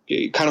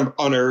kind of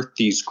unearth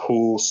these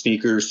cool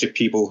sneakers to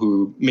people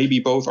who maybe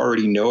both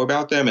already know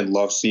about them and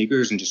love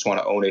sneakers and just want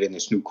to own it in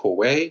this new cool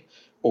way,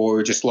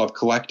 or just love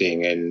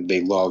collecting and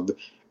they love,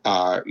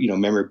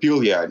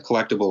 memorabilia and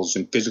collectibles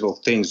and physical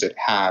things that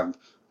have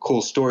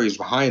cool stories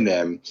behind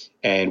them.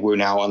 And we're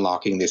now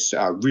unlocking this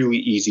really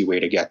easy way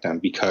to get them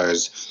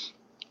because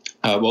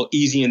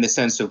easy in the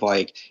sense of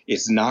like,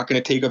 it's not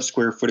going to take up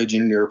square footage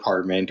in your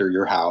apartment or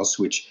your house,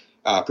 which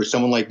for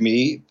someone like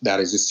me, that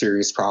is a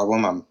serious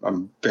problem.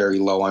 I'm very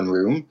low on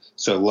room.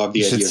 So I love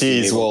the idea. You should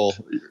see his wall.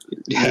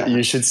 Yeah.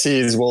 You should see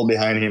his wall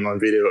behind him on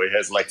video. He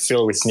has like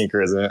filled with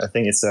sneakers. I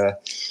think his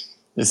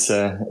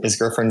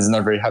girlfriend is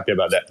not very happy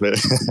about that. But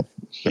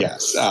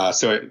yes.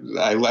 So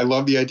I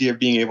love the idea of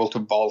being able to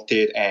vault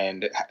it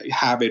and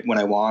have it when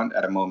I want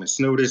at a moment's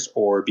notice,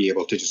 or be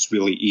able to just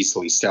really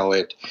easily sell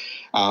it.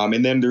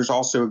 And then there's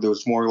also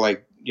those more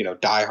like,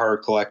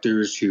 diehard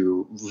collectors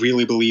who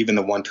really believe in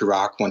the one to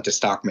rock, one to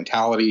stock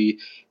mentality.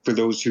 For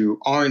those who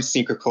aren't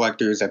sneaker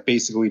collectors, that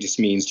basically just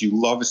means you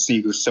love a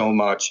sneaker so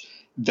much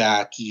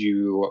that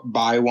you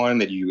buy one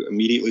that you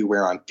immediately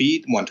wear on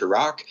feet, one to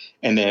rock,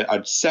 and then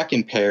a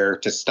second pair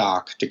to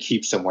stock to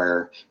keep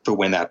somewhere for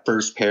when that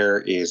first pair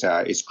is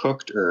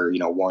cooked or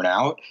worn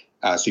out,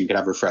 so you can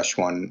have a fresh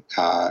one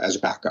as a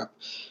backup.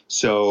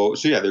 So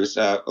yeah, there's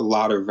a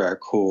lot of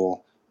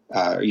cool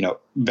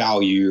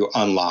value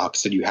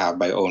unlocks that you have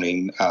by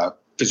owning a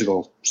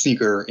physical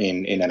sneaker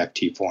in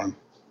NFT form.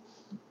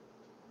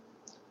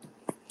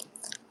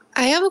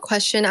 I have a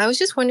question. I was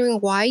just wondering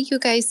why you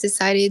guys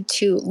decided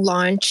to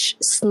launch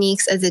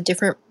Sneaks as a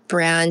different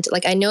brand.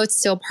 Like, I know it's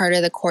still part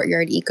of the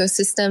Courtyard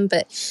ecosystem,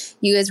 but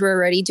you guys were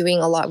already doing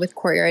a lot with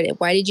Courtyard.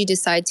 Why did you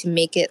decide to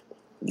make it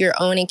your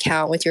own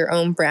account with your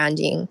own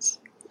branding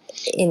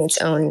in its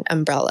own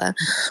umbrella?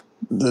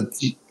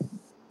 You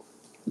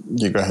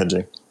go ahead,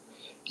 Jay.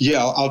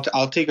 Yeah,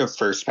 I'll take a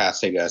first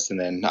pass, I guess, and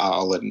then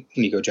I'll let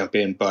Nico jump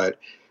in. But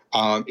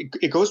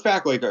it goes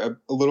back like a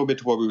little bit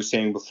to what we were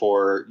saying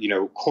before.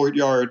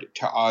 Courtyard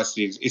to us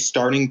is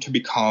starting to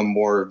become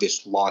more of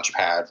this launch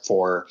pad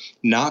for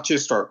not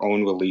just our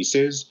own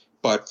releases,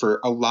 but for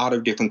a lot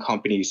of different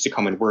companies to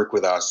come and work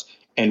with us.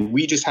 And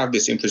we just have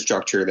this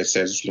infrastructure that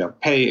says,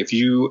 hey, if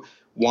you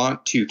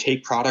want to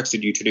take products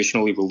that you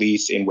traditionally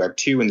release in Web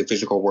 2 in the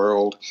physical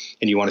world,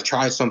 and you want to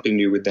try something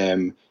new with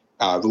them,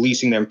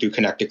 releasing them through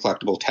connected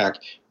collectible tech,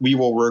 we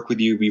will work with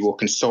you. We will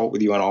consult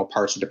with you on all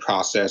parts of the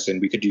process,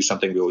 and we could do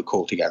something really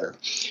cool together.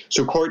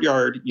 So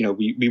Courtyard,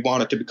 we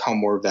want it to become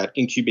more of that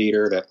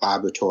incubator, that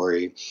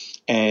laboratory.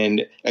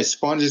 And as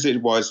fun as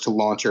it was to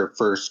launch our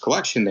first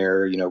collection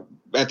there,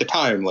 at the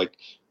time,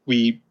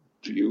 this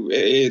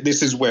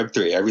is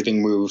Web3.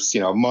 Everything moves,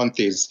 a month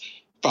is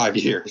 5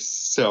 years.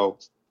 So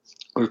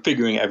we're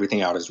figuring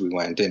everything out as we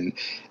went. And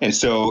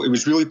so it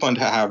was really fun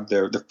to have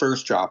the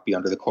first drop be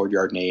under the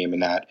Courtyard name,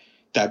 and that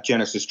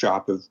Genesis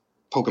drop of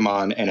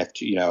Pokemon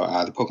NFT,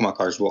 the Pokemon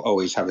cards will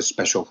always have a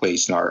special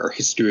place in our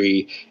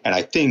history. And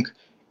I think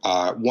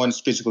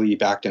once physically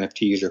backed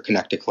NFTs or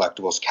connected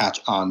collectibles catch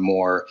on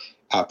more,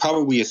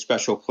 probably a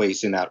special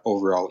place in that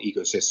overall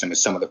ecosystem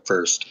as some of the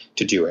first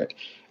to do it.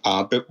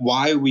 But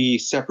why we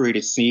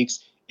separated Sneaks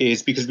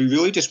is because we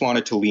really just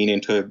wanted to lean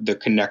into the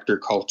connector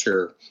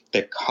culture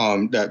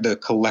the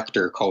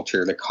collector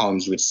culture that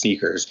comes with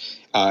sneakers.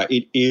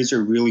 It is a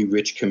really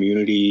rich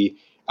community.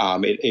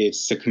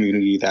 It's a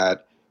community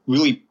that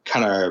really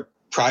kind of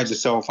prides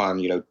itself on,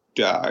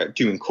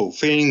 doing cool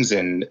things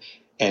and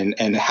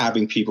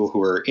having people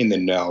who are in the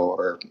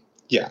know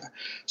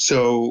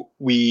So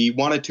we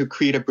wanted to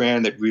create a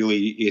brand that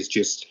really is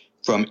just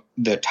from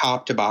the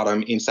top to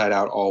bottom, inside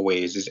out,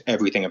 always is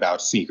everything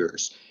about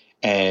sneakers.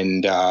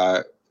 And,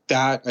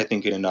 that, I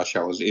think, in a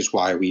nutshell, is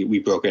why we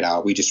broke it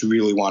out. We just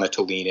really wanted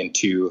to lean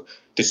into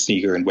the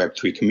sneaker and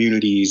Web3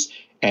 communities,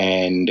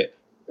 and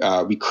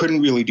we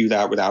couldn't really do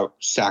that without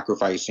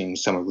sacrificing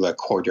some of the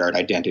Courtyard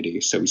identity.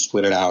 So we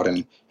split it out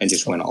and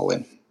just went all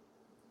in.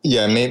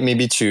 Yeah,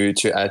 maybe to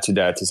add to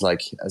that is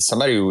like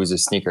somebody who is a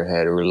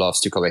sneakerhead or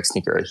loves to collect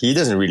sneakers, he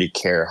doesn't really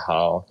care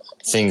how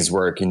things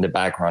work in the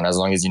background as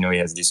long as he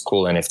has this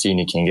cool NFT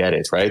and he can get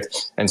it, right?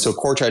 And so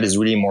Courtyard is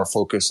really more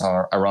focused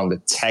around the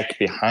tech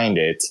behind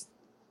it.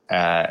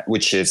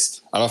 Which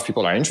is a lot of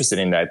people are interested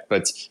in that,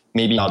 but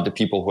maybe not the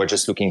people who are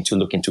just looking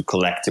into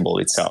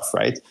collectible itself,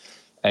 right?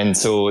 And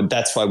so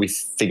that's why we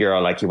figure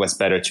out it was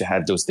better to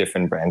have those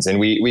different brands. And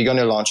we're going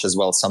to launch as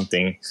well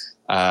something.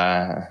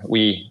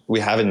 We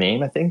have a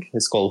name, I think.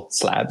 It's called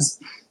Slabs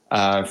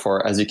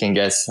for, as you can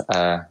guess,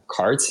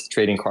 cards,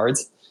 trading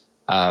cards,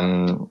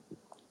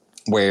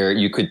 where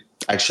you could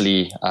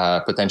actually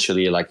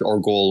potentially our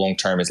goal long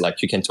term is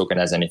you can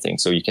tokenize anything.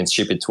 So you can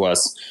ship it to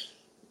us.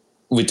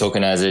 We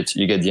tokenize it,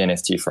 you get the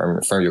NFT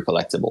from your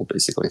collectible,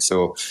 basically.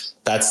 So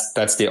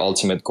that's the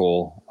ultimate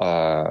goal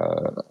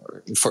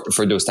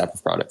for those type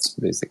of products,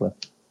 basically.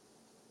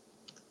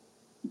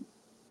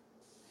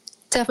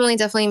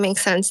 Definitely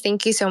makes sense.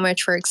 Thank you so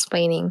much for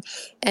explaining.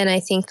 And I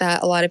think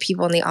that a lot of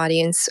people in the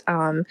audience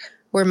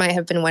might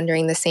have been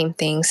wondering the same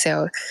thing.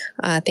 So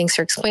thanks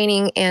for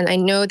explaining. And I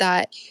know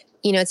that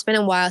it's been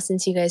a while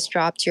since you guys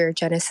dropped your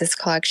Genesis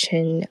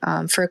collection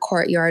for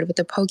Courtyard with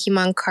the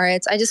Pokemon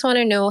cards. I just want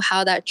to know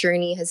how that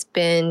journey has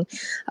been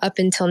up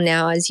until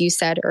now. As you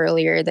said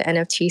earlier, the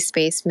NFT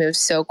space moves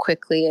so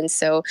quickly. And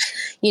so,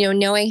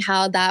 knowing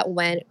how that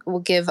went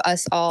will give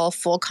us all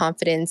full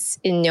confidence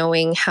in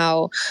knowing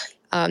how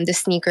the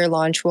sneaker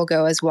launch will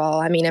go as well.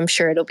 I mean, I'm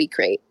sure it'll be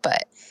great,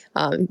 but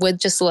would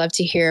just love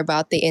to hear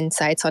about the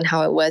insights on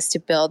how it was to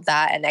build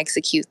that and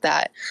execute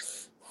that.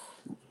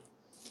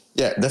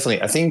 Yeah,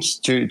 definitely. I think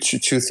two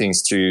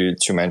things to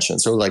mention.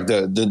 So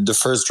the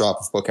first drop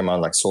of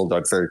Pokemon sold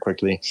out very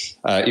quickly.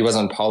 It was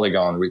on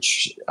Polygon,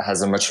 which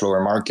has a much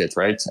lower market,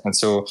 right? And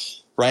so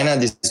right now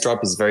this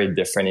drop is very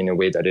different in a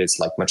way that it's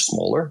much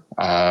smaller.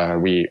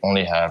 We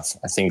only have,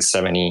 I think,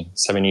 70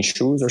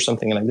 shoes or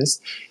something like this.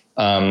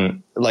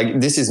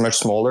 This is much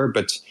smaller,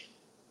 but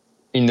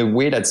in a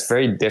way that's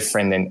very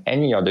different than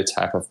any other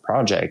type of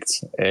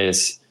project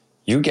is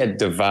you get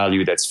the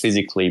value that's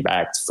physically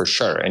backed for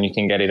sure, and you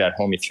can get it at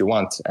home if you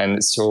want.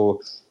 And so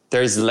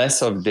there's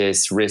less of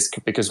this risk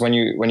because when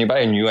you buy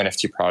a new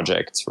NFT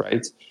project,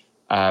 right,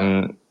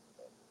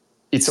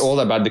 it's all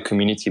about the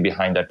community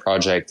behind that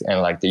project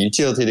and the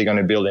utility they're going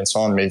to build and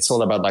so on. But it's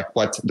all about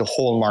what the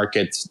whole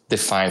market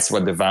defines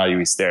what the value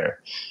is there.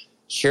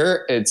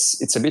 Here,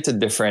 it's a bit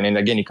different. And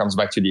again, it comes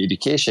back to the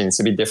education. It's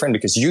a bit different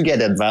because you get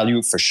that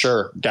value for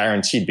sure,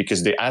 guaranteed,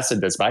 because the asset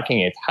that's backing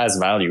it has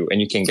value,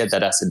 and you can get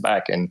that asset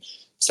back and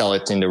sell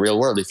it in the real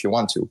world if you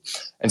want to.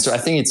 And so I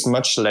think it's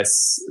much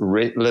less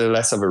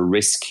of a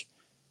risk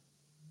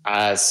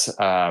as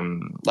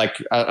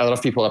like a lot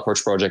of people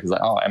approach projects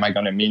like, oh, am I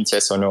going to mint,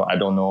 yes or no? I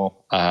don't know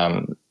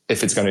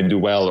if it's going to do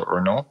well or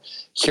no.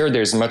 Here,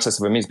 there's much less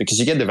of a miss because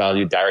you get the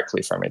value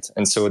directly from it.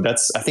 And so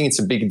I think it's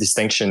a big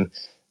distinction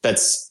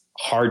that's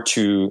hard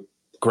to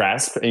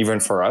grasp even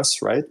for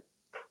us, right?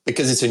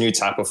 Because it's a new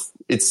type of,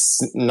 it's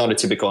not a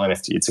typical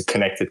NFT. It's a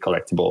connected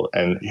collectible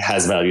and it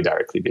has value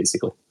directly,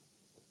 basically.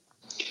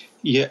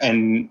 Yeah.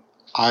 And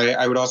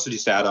I would also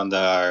just add on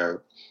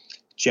the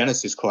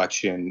Genesis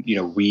collection, you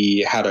know, we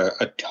had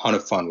a ton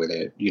of fun with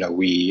it. You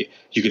know,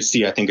 you could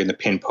see, I think in the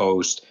pin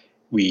post,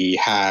 we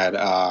had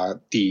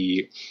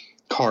the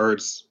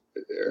cards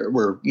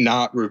were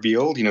not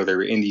revealed. You know, they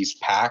were in these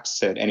packs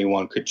that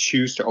anyone could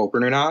choose to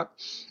open or not.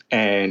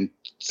 And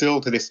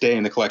still to this day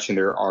in the collection,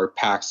 there are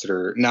packs that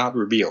are not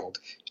revealed.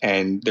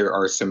 And there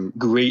are some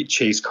great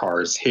chase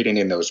cards hidden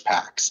in those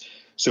packs.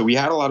 So we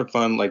had a lot of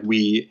fun. Like,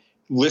 we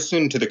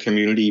listened to the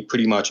community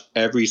pretty much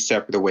every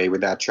step of the way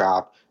with that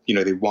drop. You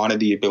know, they wanted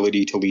the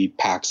ability to leave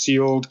packs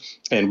sealed,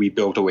 and we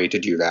built a way to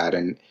do that.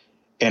 And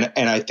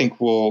I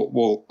think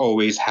we'll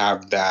always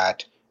have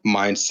that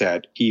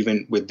mindset,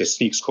 even with the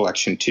Sneaks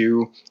collection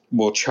too.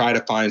 We'll try to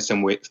find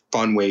some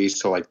fun ways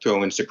to like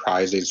throw in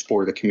surprises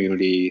for the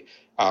community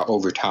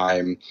over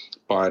time.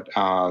 But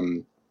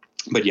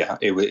yeah,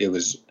 it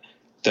was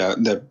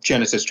the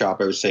Genesis drop,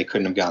 I would say,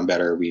 couldn't have gone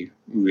better. We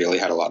really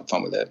had a lot of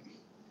fun with it.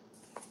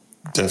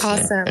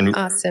 Definitely.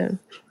 Awesome.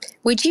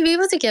 Would you be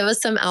able to give us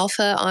some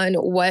alpha on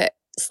what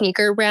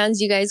sneaker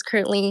brands you guys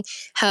currently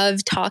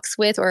have talks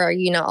with, or are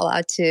you not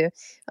allowed to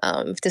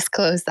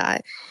disclose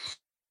that?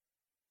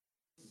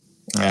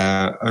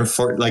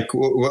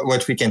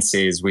 What we can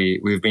say is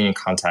we've been in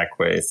contact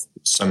with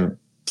some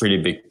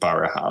pretty big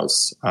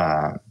powerhouse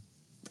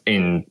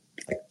in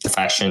like the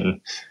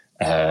fashion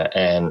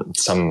and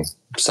some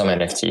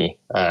NFT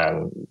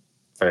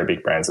very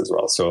big brands as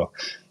well. So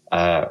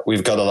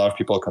we've got a lot of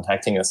people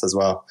contacting us as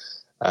well.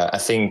 I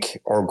think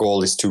our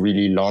goal is to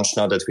really launch,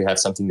 now that we have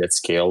something that's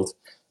scaled,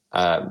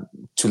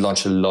 to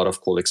launch a lot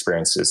of cool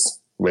experiences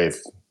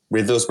with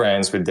those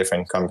brands, with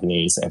different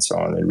companies and so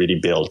on, and really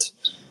build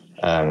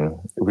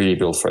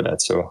for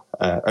that. So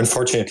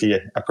unfortunately,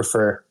 I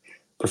prefer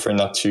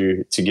not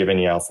to give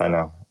any alpha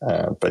now.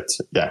 But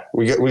yeah,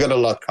 we got a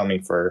lot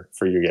coming for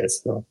you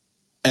guys. So.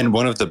 And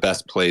one of the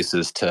best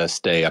places to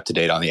stay up to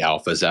date on the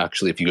alpha is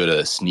actually if you go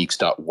to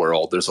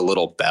sneaks.world, there's a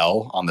little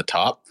bell on the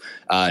top.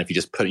 If you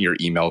just put your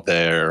email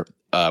there,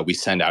 we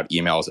send out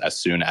emails as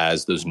soon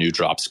as those new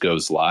drops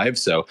goes live.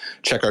 So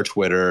check our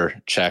Twitter,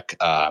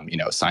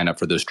 sign up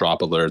for those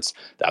drop alerts.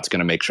 That's going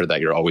to make sure that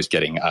you're always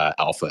getting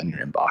alpha in your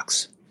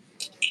inbox.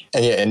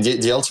 And yeah, and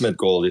the ultimate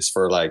goal is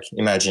for like,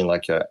 imagine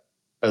like a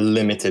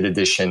limited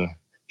edition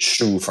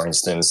shoe, for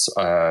instance,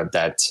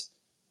 that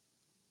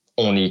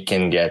only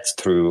can get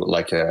through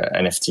like a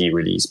NFT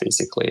release,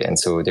 basically. And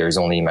so there's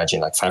only, imagine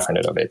like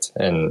 500 of it.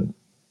 And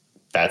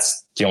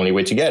that's the only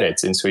way to get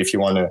it. And so if you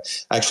want to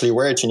actually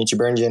wear it, you need to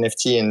burn the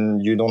NFT,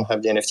 and you don't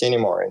have the NFT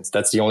anymore. And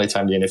that's the only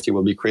time the NFT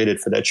will be created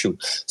for that shoe.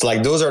 So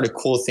like, those are the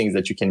cool things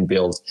that you can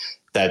build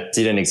that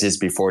didn't exist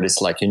before. This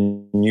like a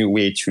new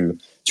way to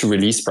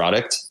release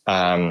product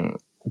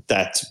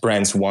that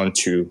brands want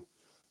to,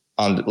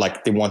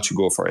 they want to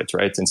go for it,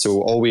 right? And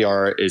so all we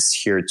are is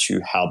here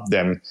to help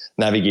them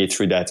navigate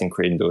through that and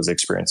create those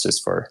experiences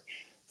for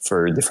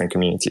different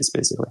communities,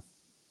 basically.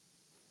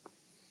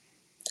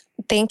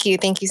 Thank you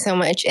so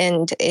much,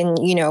 and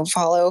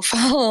follow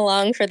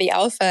along for the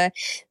alpha.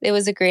 It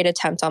was a great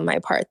attempt on my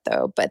part,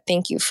 though. But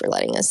thank you for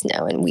letting us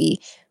know, and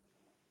we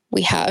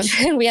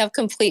have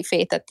complete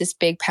faith that this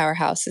big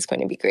powerhouse is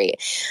going to be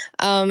great.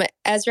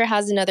 Ezra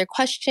has another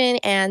question,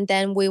 and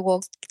then we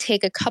will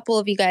take a couple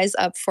of you guys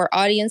up for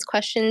audience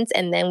questions,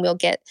 and then we'll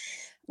get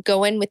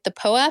going with the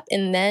POAP,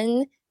 and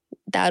then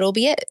that'll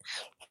be it.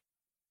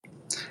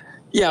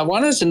 Yeah, I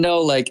wanted to know,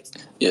 like,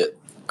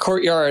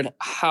 Courtyard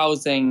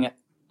housing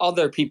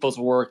other people's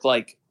work,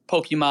 like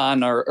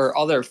Pokemon or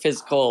other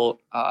physical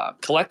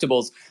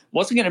collectibles.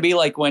 What's it going to be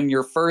like when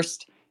your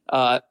first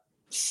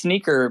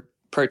sneaker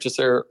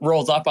purchaser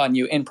rolls up on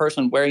you in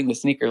person wearing the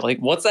sneaker? Like,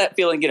 what's that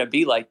feeling going to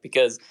be like?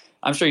 Because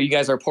I'm sure you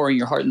guys are pouring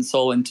your heart and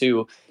soul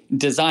into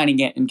designing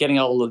it and getting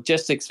all the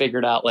logistics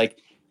figured out. Like,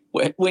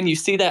 when you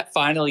see that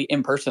finally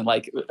in person,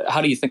 like, how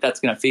do you think that's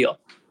going to feel?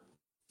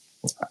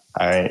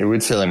 It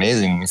would feel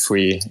amazing if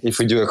we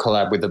do a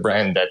collab with a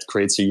brand that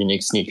creates a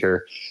unique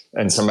sneaker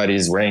and somebody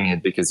is wearing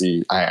it, because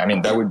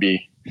that would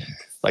be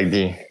like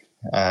it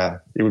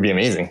would be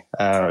amazing.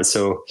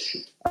 So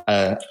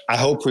I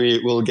hope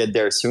we will get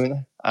there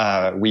soon.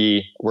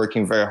 We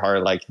working very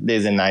hard, like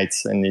days and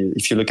nights. And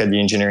if you look at the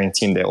engineering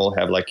team, they all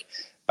have like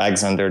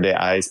bags under their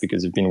eyes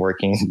because they've been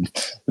working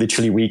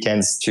literally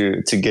weekends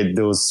to get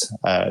those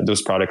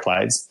product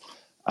lives.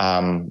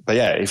 But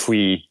yeah, if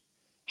we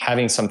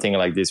having something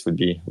like this would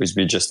be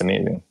just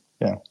amazing.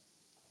 Yeah.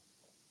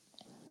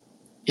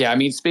 Yeah. I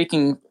mean,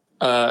 speaking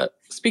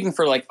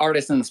for like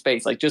artists in the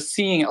space, like just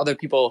seeing other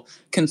people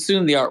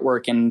consume the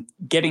artwork and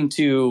getting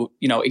to,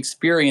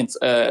 experience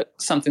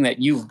something that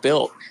you've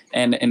built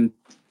and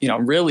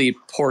really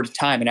poured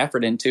time and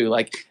effort into,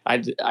 like, I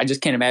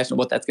just can't imagine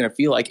what that's going to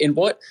feel like. And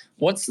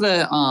what's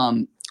the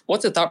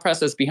thought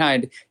process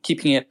behind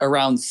keeping it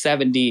around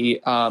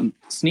 70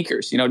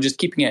 sneakers, just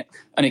keeping it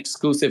an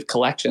exclusive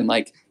collection?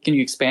 Like, can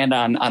you expand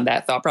on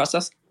that thought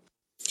process?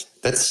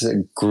 That's a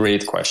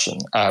great question.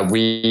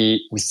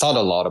 We thought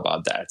a lot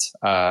about that,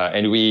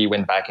 and we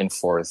went back and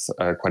forth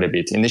quite a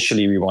bit.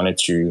 Initially, we wanted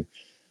to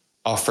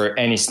offer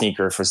any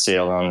sneaker for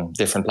sale on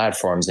different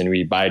platforms, and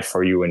we buy it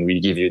for you, and we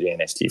give you the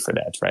NFT for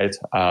that, right?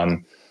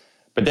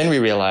 But then we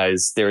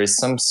realized there is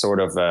some sort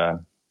of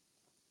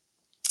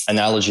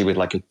analogy with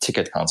like a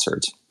ticket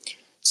concert.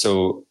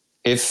 So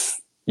if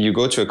you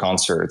go to a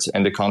concert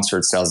and the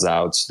concert sells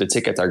out, the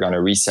tickets are going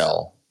to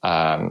resell.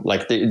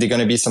 Like they're going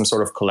to be some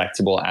sort of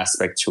collectible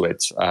aspect to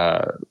it,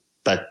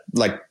 that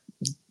like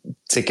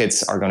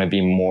tickets are going to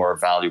be more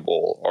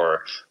valuable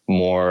or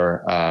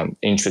more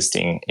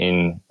interesting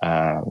in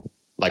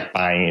like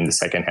buying in the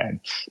second hand.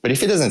 But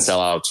if it doesn't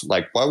sell out,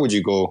 like why would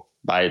you go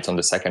buy it on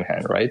the second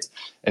hand, right?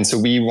 And so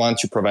we want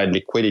to provide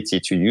liquidity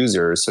to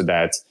users so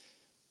that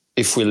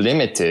if we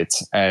limit it,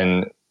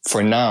 and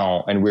for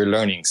now, and we're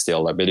learning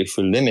still, but if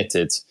we limit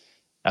it,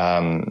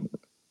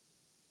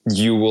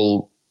 you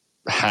will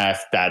have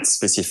that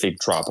specific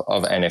drop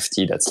of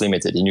NFT that's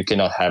limited, and you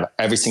cannot have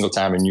every single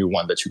time a new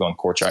one that you go on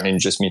Courtyard and you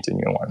just meet a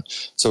new one.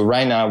 So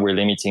right now we're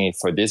limiting it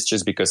for this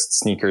just because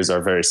sneakers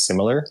are very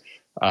similar,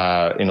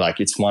 in like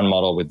it's one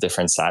model with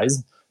different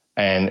size,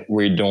 and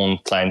we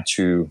don't plan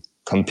to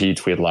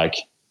compete with like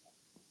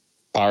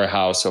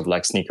powerhouse of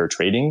like sneaker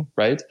trading,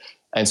 right?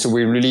 And so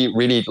we're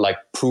really like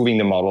proving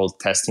the model,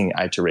 testing,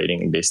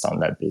 iterating based on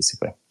that,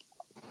 basically.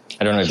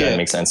 I don't know if that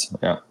makes sense.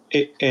 Yeah.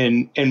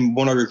 And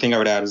one other thing I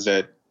would add is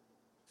that,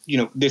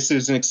 this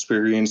is an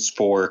experience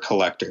for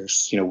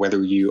collectors,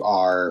 whether you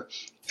are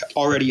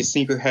already a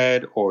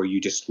sneakerhead or you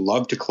just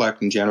love to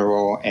collect in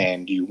general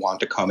and you want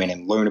to come in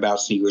and learn about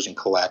sneakers and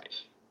collect.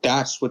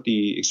 That's what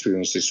the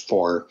experience is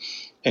for.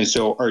 And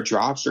so our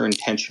drops are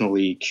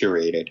intentionally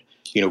curated.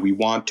 We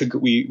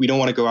don't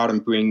want to go out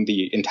and bring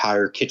the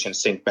entire kitchen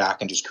sink back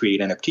and just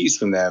create NFTs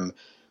from them.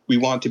 We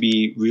want to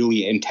be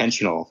really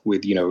intentional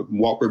with,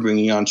 what we're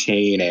bringing on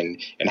chain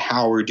and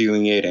how we're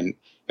doing it. And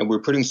we're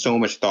putting so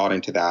much thought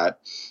into that.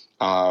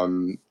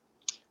 I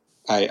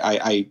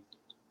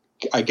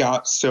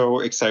got so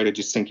excited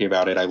just thinking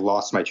about it. I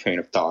lost my train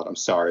of thought. I'm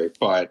sorry.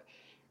 But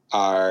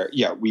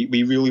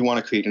we really want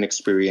to create an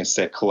experience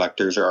that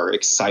collectors are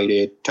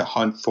excited to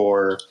hunt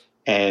for.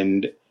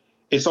 And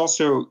it's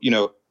also,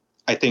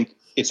 I think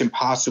it's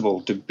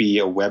impossible to be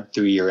a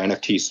Web3 or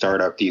NFT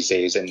startup these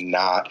days and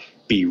not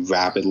be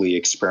rapidly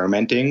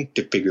experimenting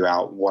to figure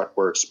out what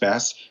works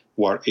best,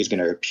 what is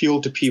going to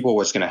appeal to people,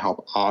 what's going to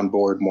help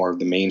onboard more of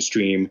the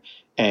mainstream.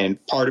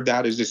 And part of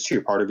that is this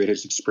too. Part of it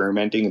is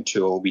experimenting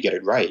until we get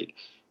it right.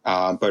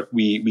 But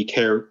we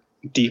care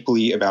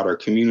deeply about our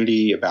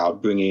community,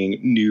 about bringing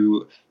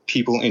new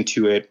people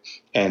into it.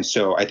 And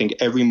so I think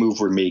every move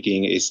we're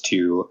making is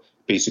to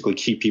basically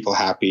keep people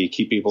happy,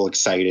 keep people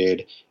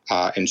excited,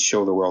 and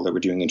show the world that we're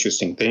doing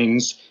interesting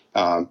things.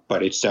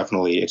 But it's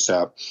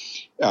a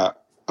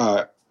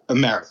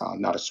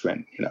marathon, not a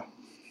sprint,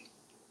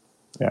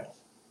 Yeah.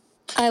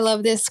 I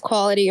love this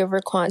quality over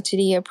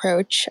quantity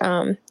approach.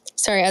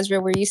 Sorry, Ezra,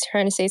 were you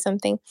trying to say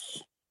something?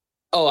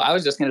 Oh, I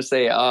was just going to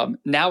say,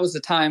 now is the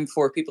time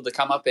for people to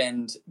come up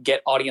and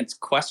get audience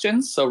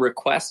questions. So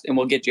request, and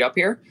we'll get you up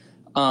here.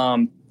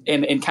 And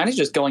kind of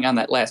just going on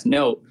that last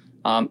note.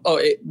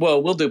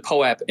 We'll do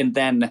POAP and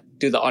then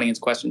do the audience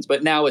questions.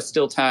 But now is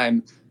still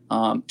time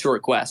to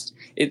request.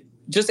 It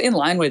just in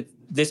line with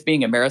this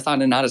being a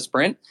marathon and not a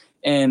sprint,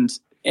 and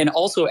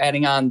also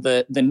adding on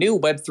the new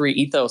Web3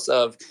 ethos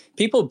of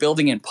people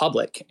building in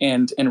public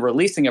and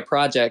releasing a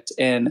project,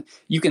 and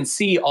you can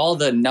see all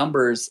the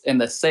numbers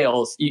and the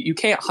sales. You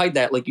can't hide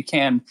that like you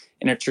can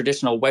in a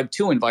traditional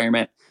Web2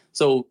 environment.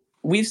 So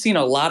we've seen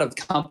a lot of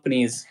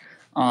companies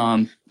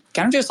kind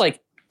of just like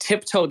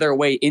tiptoe their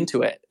way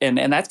into it. And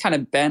that's kind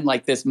of been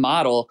like this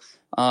model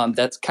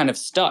that's kind of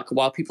stuck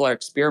while people are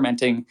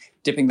experimenting,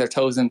 dipping their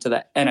toes into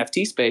the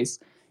NFT space.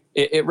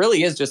 It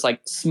really is just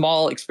like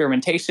small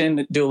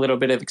experimentation, do a little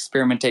bit of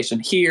experimentation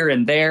here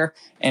and there,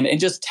 and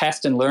just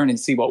test and learn and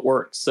see what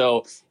works.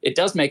 So it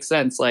does make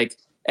sense, like,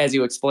 as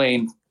you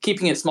explained,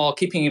 keeping it small,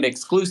 keeping it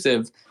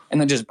exclusive, and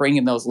then just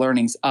bringing those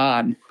learnings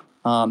on,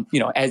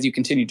 as you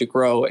continue to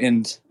grow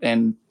and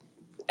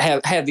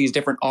have these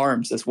different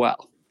arms as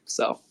well.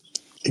 So.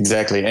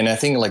 Exactly. And I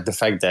think like the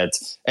fact that,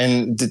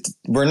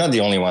 we're not the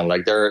only one,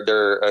 like there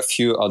are a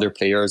few other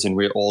players, and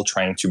we're all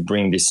trying to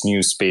bring this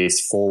new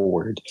space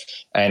forward.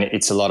 And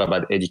it's a lot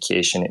about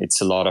education.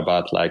 It's a lot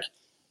about like,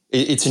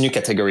 it's a new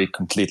category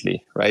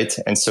completely, right?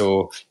 And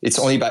so it's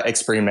only by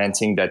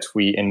experimenting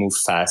and move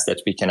fast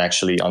that we can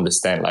actually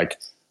understand like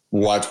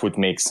what would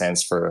make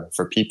sense for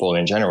people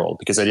in general.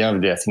 Because at the end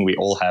of the day, I think we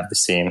all have the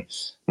same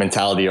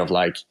mentality of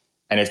like,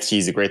 NFT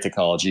is a great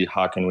technology.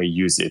 How can we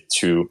use it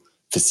to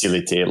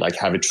facilitate, like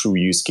have a true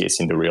use case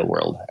in the real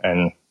world?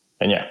 And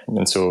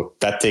so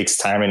that takes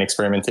time and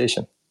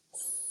experimentation.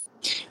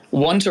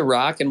 One to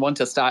rock and one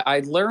to style. I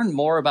learned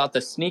more about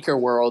the sneaker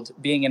world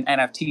being in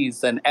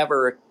NFTs than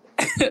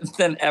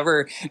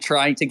ever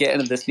trying to get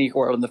into the sneaker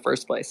world in the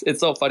first place. It's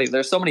so funny.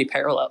 There's so many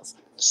parallels.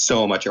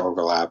 So much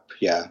overlap.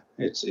 Yeah,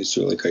 it's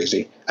really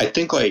crazy. I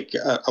think like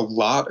a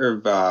lot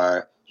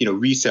of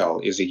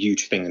resale is a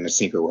huge thing in the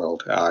sneaker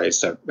world.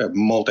 It's a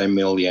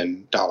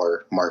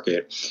multi-million-dollar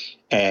market,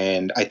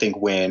 and I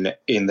think when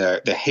in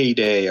the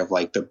heyday of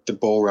like the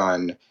bull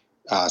run,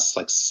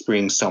 like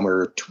spring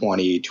summer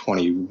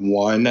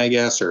 2021, I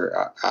guess,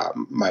 or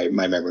my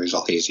memory is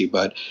all hazy,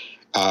 but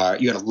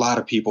you had a lot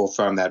of people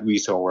from that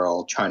resale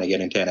world trying to get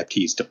into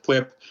NFTs to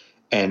flip,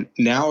 and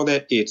now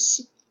that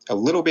it's a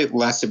little bit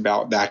less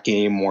about that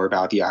game, more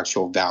about the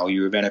actual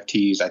value of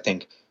NFTs. I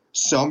think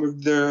some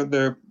of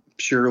the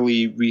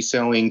purely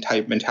reselling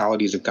type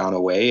mentalities have gone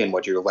away, and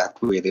what you're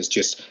left with is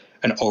just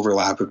an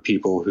overlap of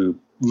people who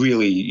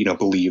really,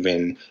 believe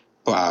in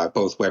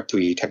both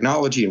Web3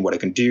 technology and what it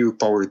can do,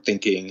 forward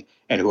thinking,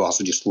 and who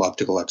also just love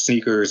to collect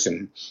sneakers.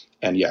 And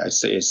yeah,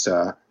 it's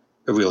a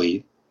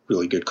really,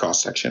 really good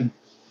cross section.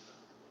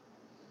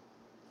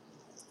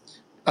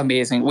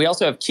 Amazing. We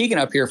also have Keegan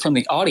up here from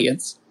the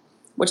audience.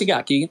 What you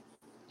got, Keegan?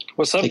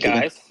 What's up,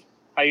 guys?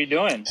 How you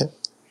doing?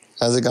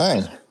 How's it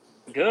going?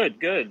 Good.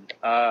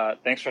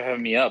 Thanks for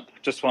having me up.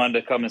 Just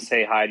wanted to come and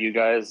say hi to you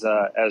guys.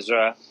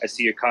 Ezra, I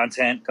see your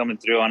content coming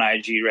through on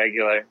IG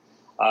regular.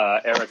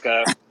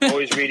 Erica,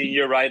 always reading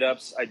your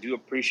write-ups. I do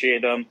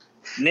appreciate them.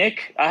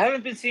 Nick, I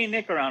haven't been seeing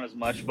Nick around as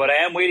much, but I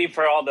am waiting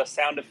for all the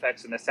sound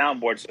effects and the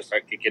soundboards to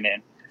start kicking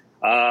in.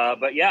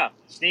 But yeah,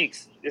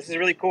 Sneaks, this is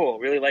really cool.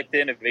 Really like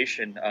the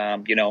innovation.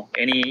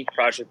 Any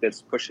project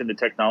that's pushing the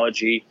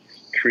technology,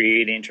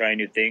 creating, trying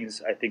new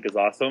things, I think is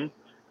awesome.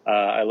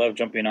 I love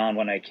jumping on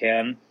when I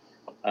can.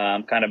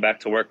 I'm kind of back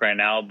to work right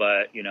now,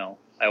 but,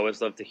 I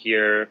always love to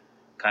hear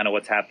kind of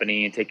what's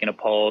happening, taking a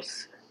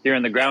pulse. You're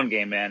in the ground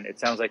game, man. It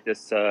sounds like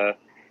this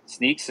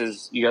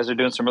Sneaks you guys are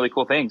doing some really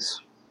cool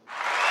things.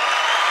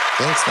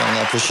 Thanks, man.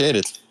 I appreciate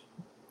it.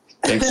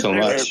 Thanks so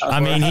much. I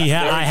mean,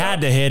 I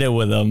had to hit it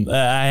with him.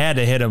 I had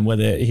to hit him with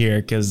it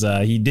here because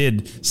he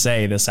did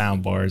say the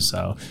soundboard.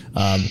 So,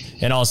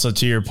 and also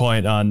to your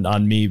point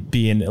on me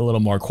being a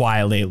little more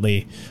quiet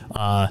lately,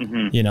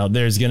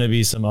 there's going to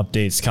be some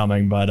updates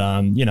coming, but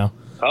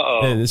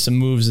there's some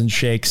moves and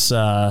shakes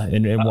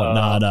and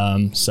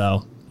whatnot.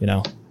 So,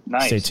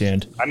 nice. Stay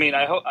tuned. I mean,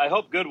 I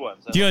hope good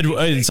ones. Good.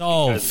 It's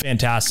all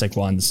fantastic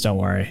ones. Don't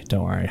worry.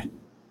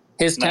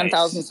 His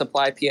 10,000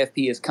 supply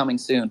PFP is coming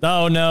soon.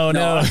 Oh, no.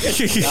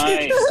 Nice.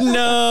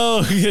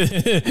 No.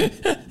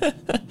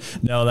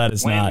 No, that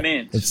is not.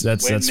 Mint.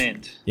 That's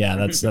mint. Yeah,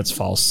 that's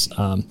false.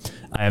 I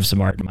have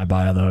some art in my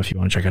bio, though, if you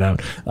want to check it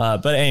out.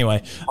 But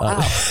anyway. Wow.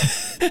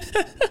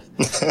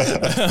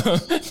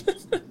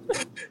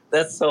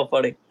 That's so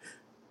funny.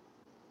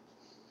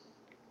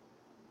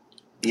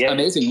 Yeah.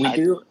 Amazing. We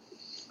do.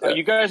 Are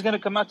you guys going to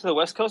come out to the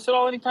West Coast at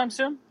all anytime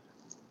soon?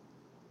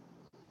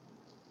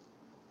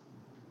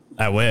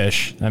 I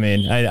wish. I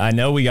mean, I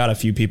know we got a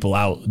few people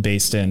out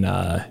based in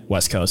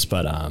West Coast,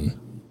 but I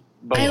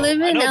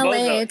live in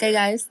LA. Okay,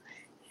 guys.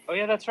 Oh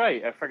yeah, that's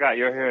right. I forgot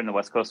you're here in the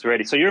West Coast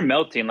already. So you're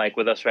melting like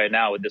with us right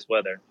now with this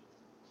weather.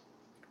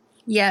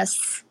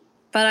 Yes,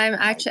 but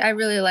I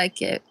really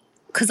like it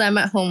because I'm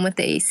at home with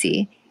the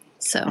AC.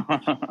 So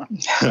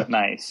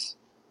nice.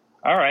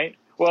 All right.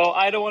 Well,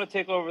 I don't want to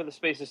take over the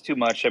spaces too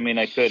much. I mean,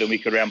 I could, and we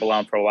could ramble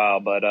on for a while,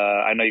 but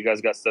I know you guys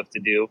got stuff to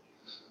do.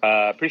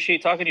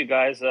 Appreciate talking to you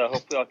guys.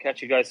 Hopefully I'll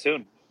catch you guys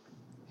soon.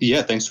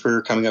 Yeah, thanks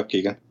for coming up,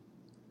 Keegan.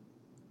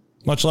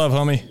 Much love,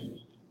 homie.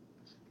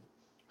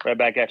 Right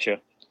back at you.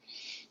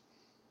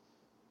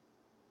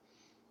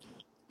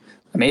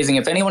 Amazing.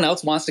 If anyone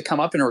else wants to come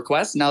up and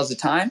request, now's the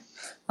time.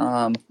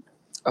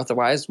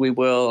 Otherwise, we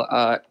will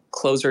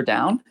close her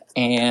down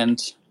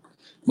and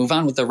move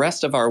on with the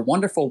rest of our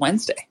wonderful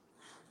Wednesday.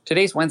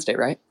 Today's Wednesday,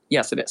 right?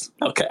 Yes, it is.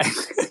 Okay.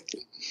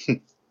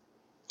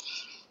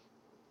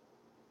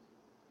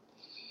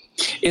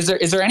 Is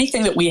there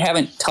anything that we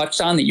haven't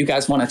touched on that you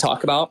guys want to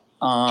talk about?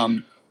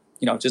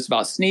 Just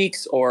about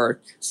Sneaks or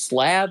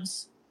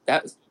slabs?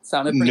 That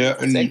sounded pretty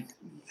interesting.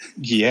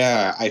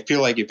 Yeah, I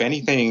feel like if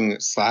anything,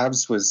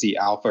 slabs was the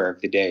alpha of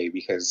the day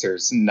because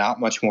there's not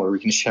much more we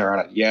can share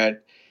on it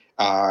yet.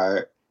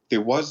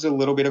 There was a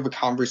little bit of a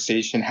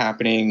conversation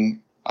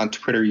happening on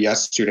Twitter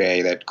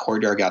yesterday that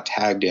Courtyard got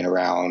tagged in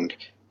around.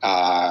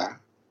 That's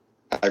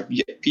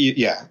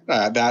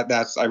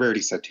I've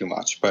already said too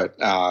much, but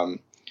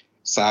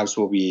slabs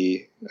will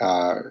be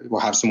we'll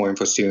have some more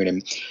info soon.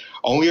 And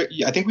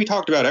I think we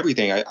talked about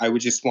everything. I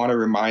would just want to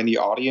remind the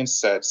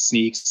audience that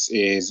Sneaks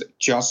is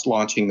just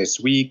launching this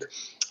week.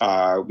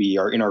 We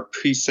are in our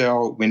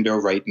pre-sale window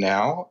right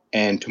now,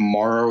 and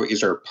tomorrow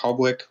is our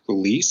public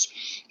release.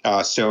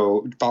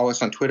 So follow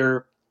us on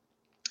Twitter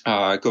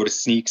go to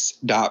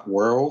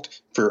sneaks.world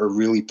for a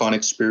really fun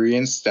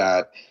experience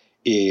that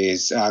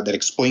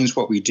explains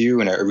what we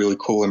do in a really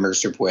cool,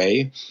 immersive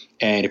way.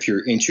 And if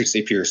you're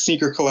interested, if you're a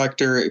sneaker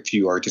collector, if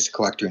you are just a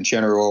collector in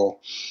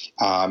general,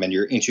 and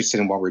you're interested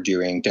in what we're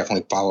doing,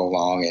 definitely follow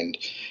along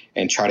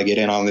and try to get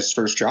in on this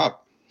first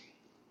drop.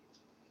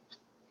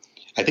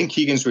 I think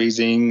Keegan's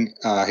raising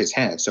his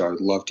hand, so I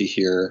would love to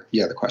hear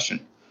the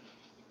question.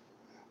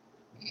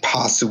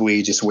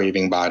 Possibly just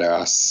waving by to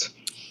us.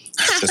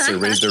 Just to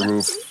raise the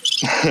roof.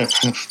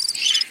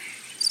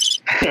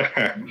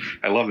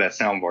 I love that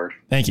soundboard.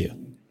 Thank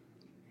you.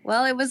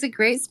 Well, it was a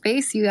great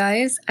space, you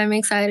guys. I'm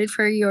excited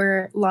for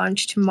your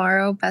launch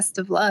tomorrow. Best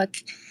of luck.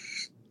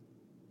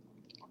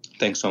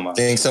 Thanks so much.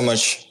 Thanks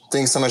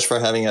so much for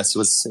having us. It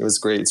was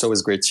great. It's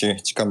always great to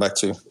come back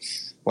to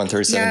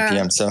 1:37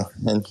 p.m.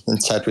 and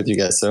chat with you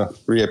guys. So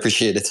really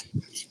appreciate it.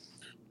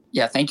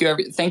 Yeah, thank you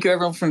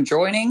everyone for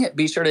joining.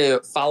 Be sure to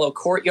follow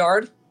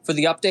Courtyard for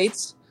the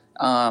updates,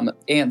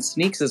 and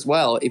Sneaks as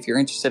well if you're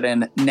interested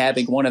in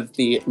nabbing one of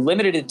the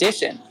limited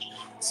edition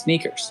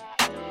sneakers.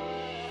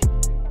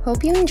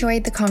 Hope you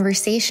enjoyed the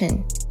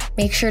conversation.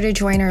 Make sure to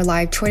join our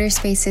live Twitter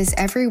spaces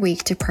every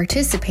week to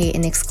participate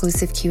in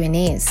exclusive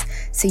Q&As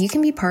so you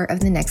can be part of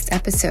the next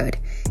episode.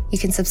 You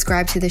can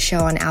subscribe to the show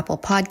on Apple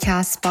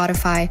Podcasts,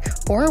 Spotify,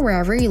 or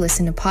wherever you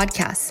listen to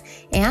podcasts.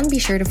 And be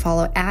sure to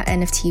follow at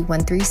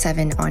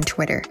NFT137 on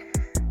Twitter.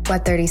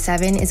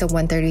 Web37 is a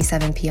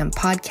 1:37 p.m.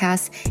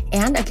 podcast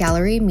and a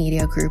Gallery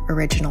Media Group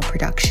original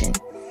production.